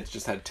bunch of kids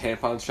just had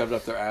tampons shoved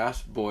up their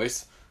ass,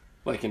 boys.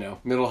 Like,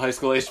 middle high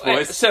school aged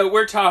boys. So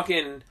we're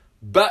talking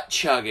butt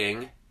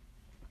chugging.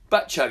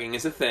 Butt chugging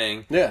is a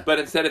thing. Yeah. But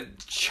instead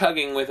of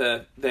chugging with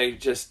they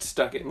just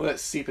stuck it. Let it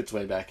seep its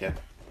way back in.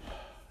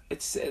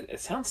 It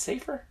sounds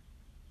safer.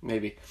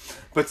 Maybe.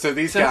 But so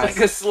these Sounds guys...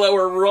 like a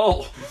slower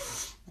roll.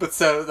 But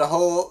so the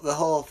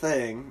whole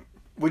thing...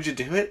 Would you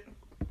do it?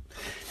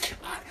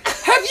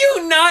 Have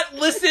you not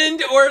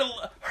listened or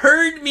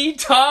heard me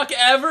talk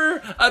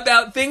ever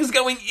about things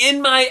going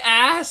in my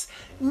ass?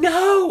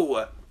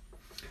 No!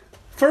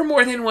 For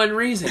more than one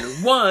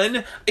reason.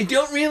 One, I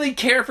don't really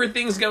care for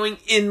things going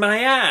in my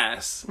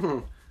ass.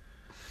 Not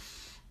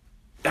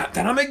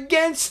that I'm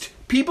against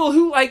people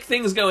who like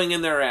things going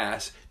in their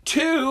ass.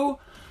 Two,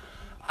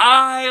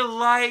 I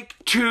like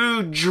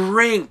to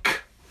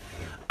drink.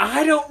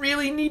 I don't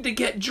really need to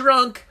get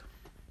drunk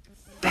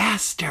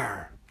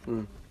faster.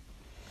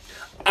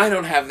 I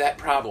don't have that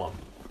problem.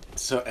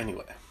 So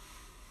anyway,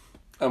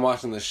 I'm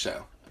watching this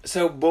show.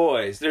 So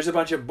boys, there's a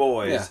bunch of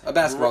boys. Yeah, a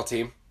basketball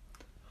team.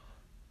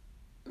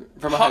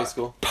 From a high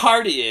school.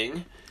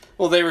 Partying.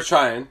 Well, they were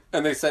trying,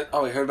 and they said,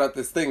 we heard about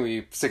this thing where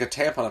you stick a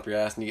tampon up your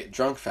ass and you get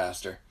drunk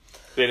faster.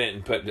 They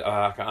didn't put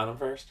vodka on them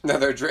first? No,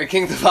 they're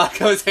drinking the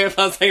vodka with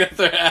tampons hanging up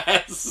their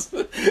ass.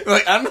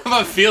 Like, I don't know if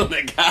I'm feeling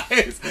it,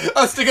 guys.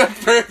 I'll stick it up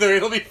further,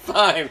 it'll be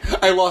fine.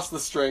 I lost the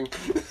string.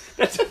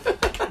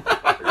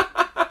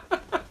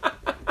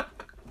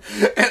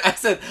 And I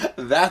said,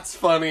 that's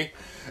funny.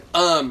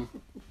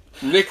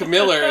 Nick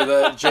Miller,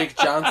 the Jake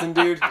Johnson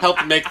dude,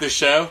 helped make the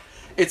show.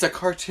 It's a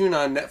cartoon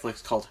on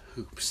Netflix called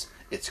Hoops.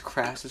 It's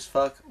crass as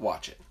fuck.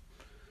 Watch it.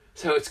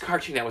 So it's a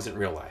cartoon that wasn't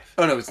real life.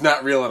 Oh no, it's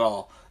not real at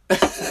all. I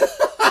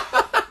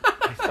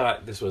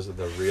thought this was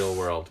the real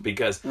world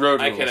because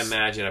Road I rules. can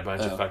imagine a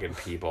bunch of fucking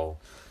people.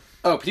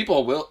 Oh,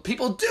 people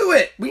do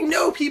it! We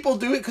know people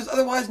do it because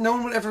otherwise no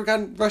one would ever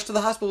gotten rushed to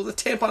the hospital with a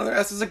tampon in their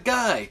ass as a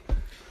guy.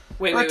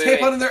 Wait, or a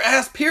tampon in their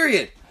ass,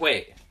 period.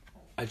 Wait,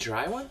 a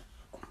dry one?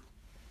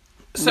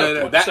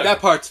 No, that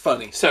part's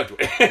funny.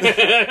 Soaked.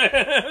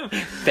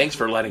 Thanks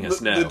for letting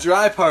us know. The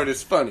dry part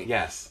is funny.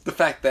 Yes. The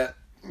fact that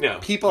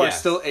people are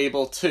still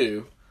able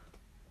to.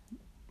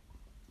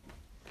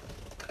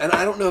 And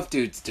I don't know if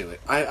dudes do it.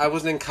 I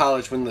wasn't in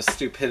college when the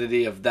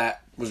stupidity of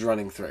that was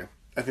running through.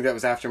 I think that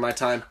was after my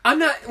time. I'm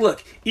not...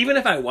 Look, even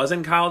if I was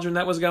in college when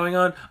that was going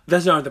on,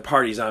 those aren't the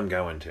parties I'm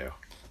going to.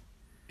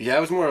 Yeah, I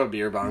was more of a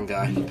beer bong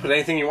guy. You put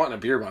anything you want in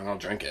a beer bong, I'll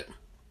drink it.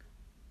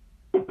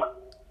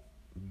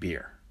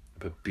 Beer.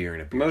 Put beer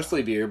in a beer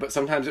Mostly beer, but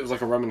sometimes it was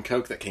like a rum and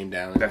coke that came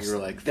down, and you were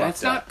like, fuck that's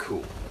that. not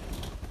cool.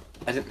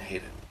 I didn't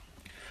hate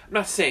it. I'm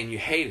not saying you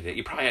hated it.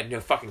 You probably had no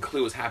fucking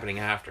clue what was happening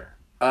after.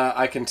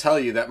 I can tell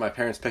you that my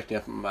parents picked me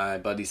up at my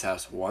buddy's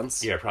house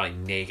once. Yeah, probably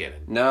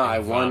naked. No, I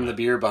won the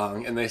beer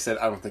bong, and they said,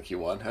 I don't think you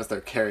won, as they're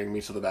carrying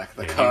me to the back of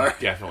the You car.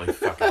 definitely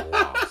fucking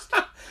lost.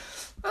 I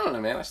don't know,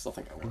 man. I still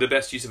think I won. The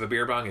best use of a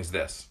beer bong is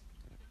this.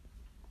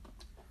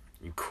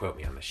 You quote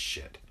me on this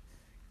shit.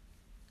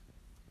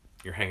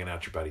 You're hanging out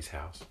at your buddy's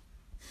house.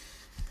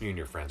 You and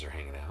your friends are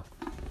hanging out.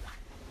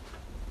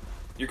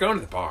 You're going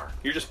to the bar.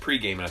 You're just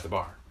pre-gaming at the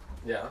bar.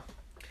 Yeah.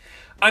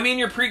 I mean,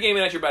 you're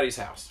pre-gaming at your buddy's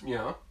house.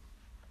 Yeah.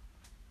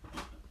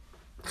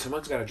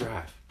 Someone's got to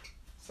drive.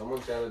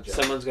 Someone's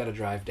got to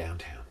drive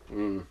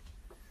downtown.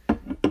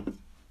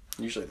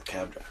 Usually the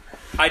cab driver.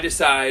 I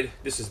decide,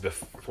 this was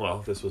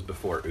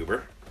before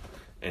Uber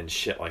and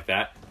shit like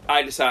that.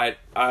 I decide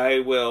I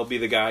will be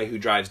the guy who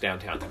drives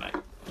downtown tonight.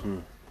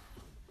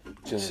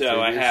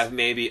 So I have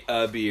maybe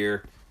a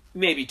beer,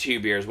 maybe 2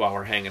 beers while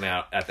we're hanging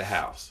out at the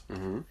house.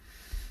 Mm-hmm.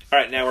 All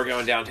right, now we're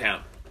going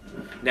downtown.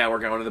 Now we're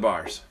going to the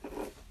bars.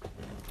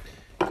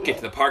 Get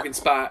to the parking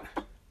spot,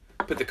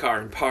 put the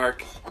car in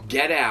park,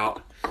 get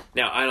out.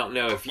 Now, I don't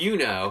know if you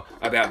know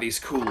about these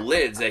cool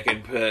lids they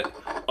can put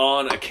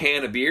on a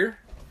can of beer.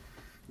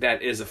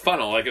 That is a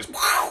funnel. Like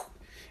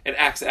it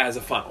acts as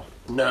a funnel.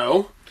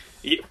 No.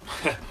 Yeah.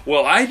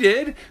 Well, I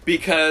did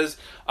because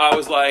I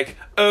was like,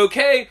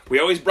 okay, we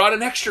always brought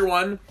an extra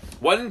one.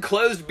 One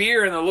closed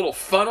beer in a little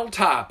funnel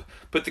top.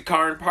 Put the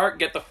car in park,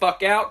 get the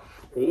fuck out.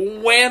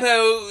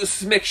 Whammo,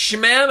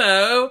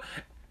 smick-shmammo.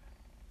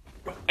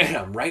 And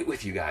I'm right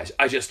with you guys.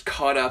 I just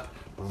caught up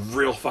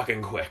real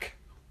fucking quick.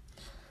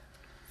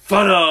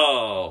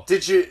 Funnel!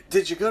 Did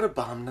you go to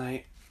bomb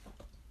night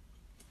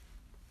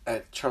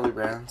at Charlie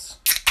Brown's?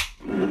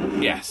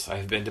 Yes,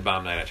 I've been to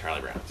bomb night at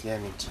Charlie Brown's. Yeah,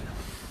 me too.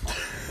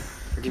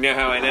 You know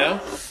how I know?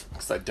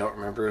 Because I don't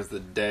remember the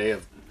day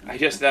of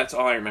That's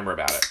all I remember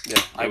about it.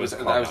 Yeah, I It was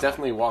called Bomb Night.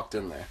 definitely walked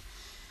in there.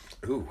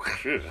 Ooh,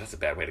 that's a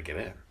bad way to get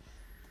in.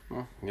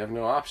 Well, you have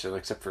no option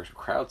except for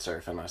crowd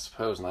surfing, I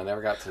suppose, and I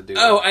never got to do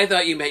Oh, that. I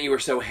thought you meant you were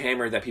so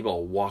hammered that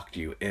people walked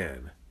you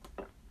in.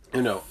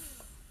 No,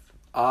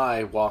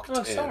 I walked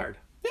in. Sorry.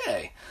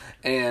 Yay.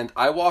 And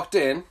I walked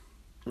in,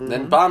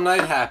 then bomb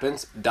night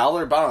happens,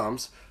 dollar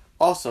bombs.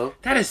 Also,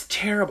 That is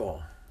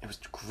terrible. it was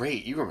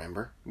great. You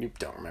remember. You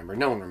don't remember.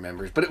 No one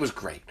remembers, but it was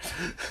great.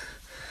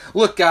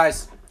 Look,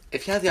 guys,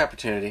 if you have the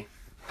opportunity,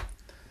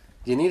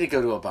 you need to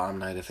go to a bomb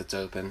night if it's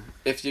open.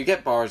 If you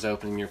get bars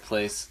open in your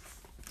place,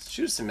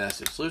 shoot us a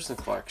message. Lewis and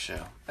Clark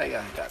Show at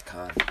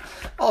yahoo.com.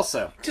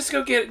 Also, Just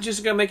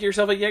go make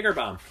yourself a Jaeger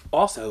bomb.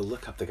 Also,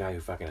 look up the guy who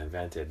fucking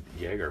invented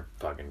Jaeger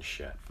fucking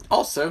shit.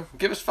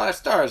 give us 5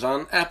 stars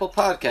on Apple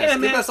Podcasts. Yeah,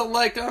 Give man. us a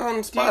like on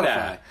Do Spotify.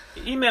 that.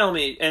 Email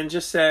me and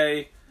just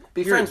say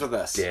Be "You're friends a with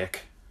us.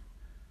 dick."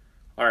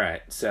 All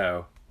right,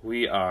 so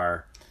we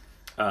are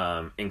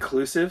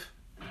inclusive,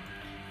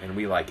 and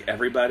we like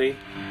everybody.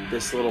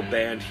 This little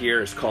band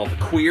here is called the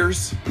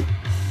Queers,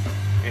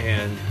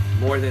 and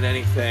more than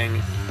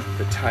anything,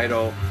 the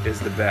title is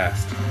the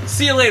best.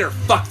 See you later,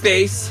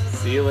 fuckface.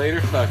 See you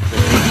later, fuck.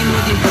 Making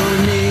with your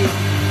bony.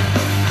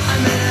 I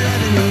may not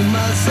have any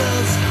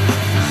muscles,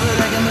 but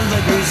I can move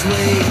like Bruce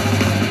Lee.